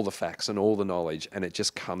all the facts and all the knowledge, and it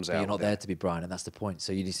just comes out. You're not there to be Brian, and that's the point.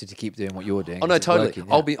 So you need to keep doing what you're doing. Oh no, totally. Working,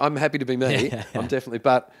 yeah. I'm happy to be me. I'm definitely,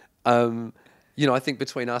 but you know, I think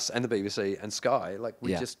between us and the BBC and Sky, like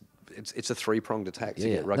we just. It's a three-pronged attack to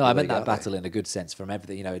get rugby. No, I meant league that battle in a good sense from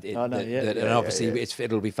everything. You know, and obviously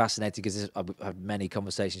it'll be fascinating because I've had many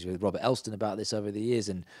conversations with Robert Elston about this over the years,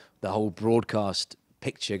 and the whole broadcast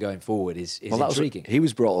picture going forward is intriguing. He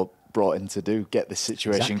was brought in to get this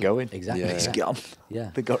situation going. Exactly. He's gone.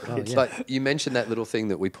 Yeah. They got rid. But you mentioned that little thing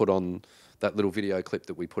that we put on, that little video clip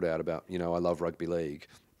that we put out about, you know, I love rugby league.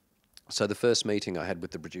 So the first meeting I had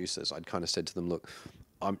with the producers, I'd kind of said to them, look,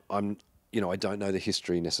 I'm you know, I don't know the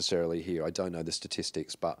history necessarily here. I don't know the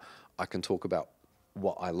statistics, but I can talk about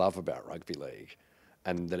what I love about rugby league,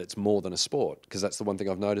 and that it's more than a sport. Because that's the one thing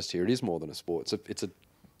I've noticed here. It is more than a sport. It's a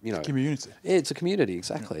you know, community. Yeah, it's a community,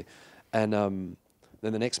 exactly. Yeah. And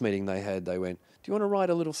then the next meeting they went, do you want to write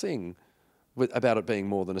a little thing about it being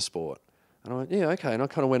more than a sport? And I went, yeah, okay. And I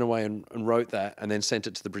kind of went away and wrote that, and then sent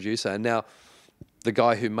it to the producer. And now, the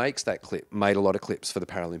guy who makes that clip made a lot of clips for the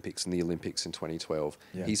Paralympics and the Olympics in 2012.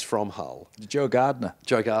 Yeah. He's from Hull. Joe Gardner.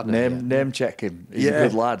 Name check him. He's a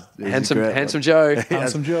good lad. Handsome Joe.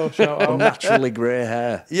 Handsome Joe. Shout out. Naturally grey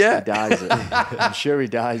hair. Yeah. He dyes it. I'm sure he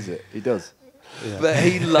dyes it. He does. Yeah. But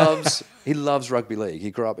he loves rugby league.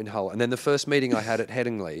 He grew up in Hull. And then the first meeting I had at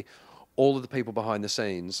Headingley, all of the people behind the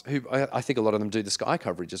scenes, who I think a lot of them do the Sky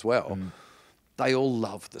coverage as well, they all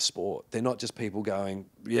love the sport. They're not just people going,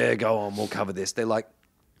 yeah, go on, we'll cover this. They're like,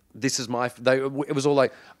 this is it was all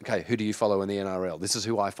like, okay, who do you follow in the NRL? This is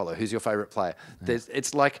who I follow. Who's your favourite player?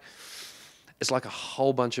 It's like a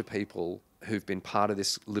whole bunch of people who've been part of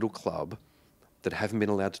this little club that haven't been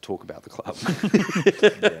allowed to talk about the club.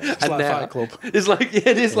 It's like Fight Club. It's like,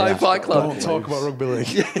 it is like Fight Club. Don't talk about rugby league.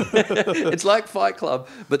 It's like Fight Club,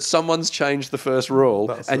 but someone's changed the first rule,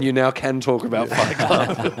 and you now can talk about Fight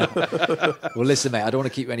Club. Well, listen, mate, I don't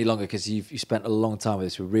want to keep you any longer because you spent a long time with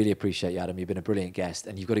us. We really appreciate you, Adam. You've been a brilliant guest,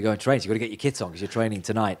 and you've got to go and train. So you've got to get your kit on because you're training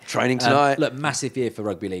tonight. Look, massive year for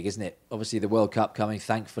rugby league, isn't it? Obviously, the World Cup coming,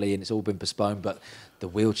 thankfully, and it's all been postponed, but the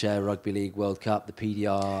Wheelchair Rugby League World Cup, the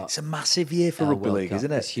PDR. It's a massive year for rugby league,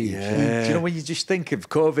 isn't it? It's huge. Yeah. Do you know when you just think of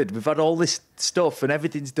COVID, we've had all this stuff and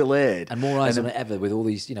everything's delayed. And more eyes on it ever with all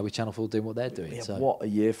these, you know, with Channel 4 doing what they're doing. Yeah, so. What a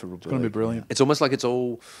year for rugby league. It's going to be brilliant. It's almost like it's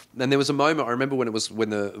all... And there was a moment, I remember when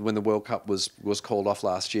the World Cup was called off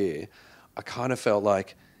last year, I kind of felt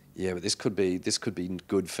like, yeah, but this could be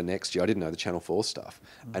good for next year. I didn't know the Channel 4 stuff.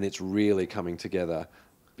 And it's really coming together.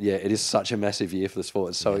 Yeah, it is such a massive year for the sport.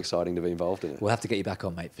 It's so exciting to be involved in it. We'll have to get you back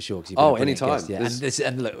on, mate, for sure. Anytime. Yeah.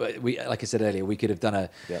 And look, like I said earlier, we could have done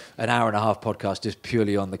an hour and a half podcast just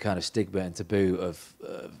purely on the kind of stigma and taboo of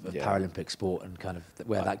Paralympic sport and kind of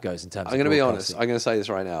where that goes in terms of... I'm going to be honest. I'm going to say this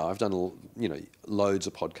right now. I've done, loads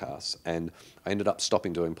of podcasts, and I ended up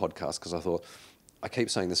stopping doing podcasts because I thought... I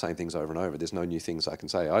keep saying the same things over and over. There's no new things I can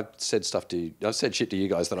say. I've said shit to you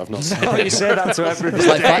guys that I've not said. Oh, you say that to everybody.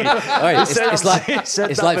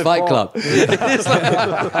 It's like Fight Club.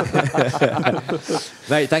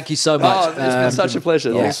 Mate, thank you so much. It's been such a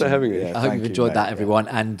pleasure. Thanks for having me. I hope you've enjoyed that, everyone.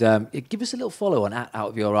 And give us a little follow on Out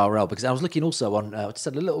of Your RL, because I was looking also on, just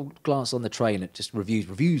had a little glance on the train at just reviews.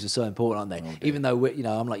 Reviews are so important, aren't they? Even though,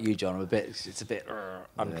 I'm like you, John, it's a bit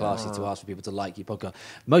unclassy to ask for people to like your podcast.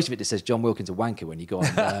 Most of it just says Jon Wilkin's a wanker when you go on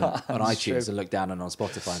iTunes and look down and on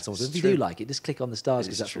Spotify and someone says, if you do like it, just click on the stars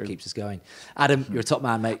because that's what keeps us going. Adam, you're a top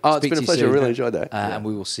man, mate. It's been a pleasure. I really enjoyed that. And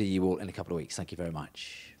we will see you all in a couple of weeks. Thank you very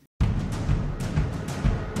much.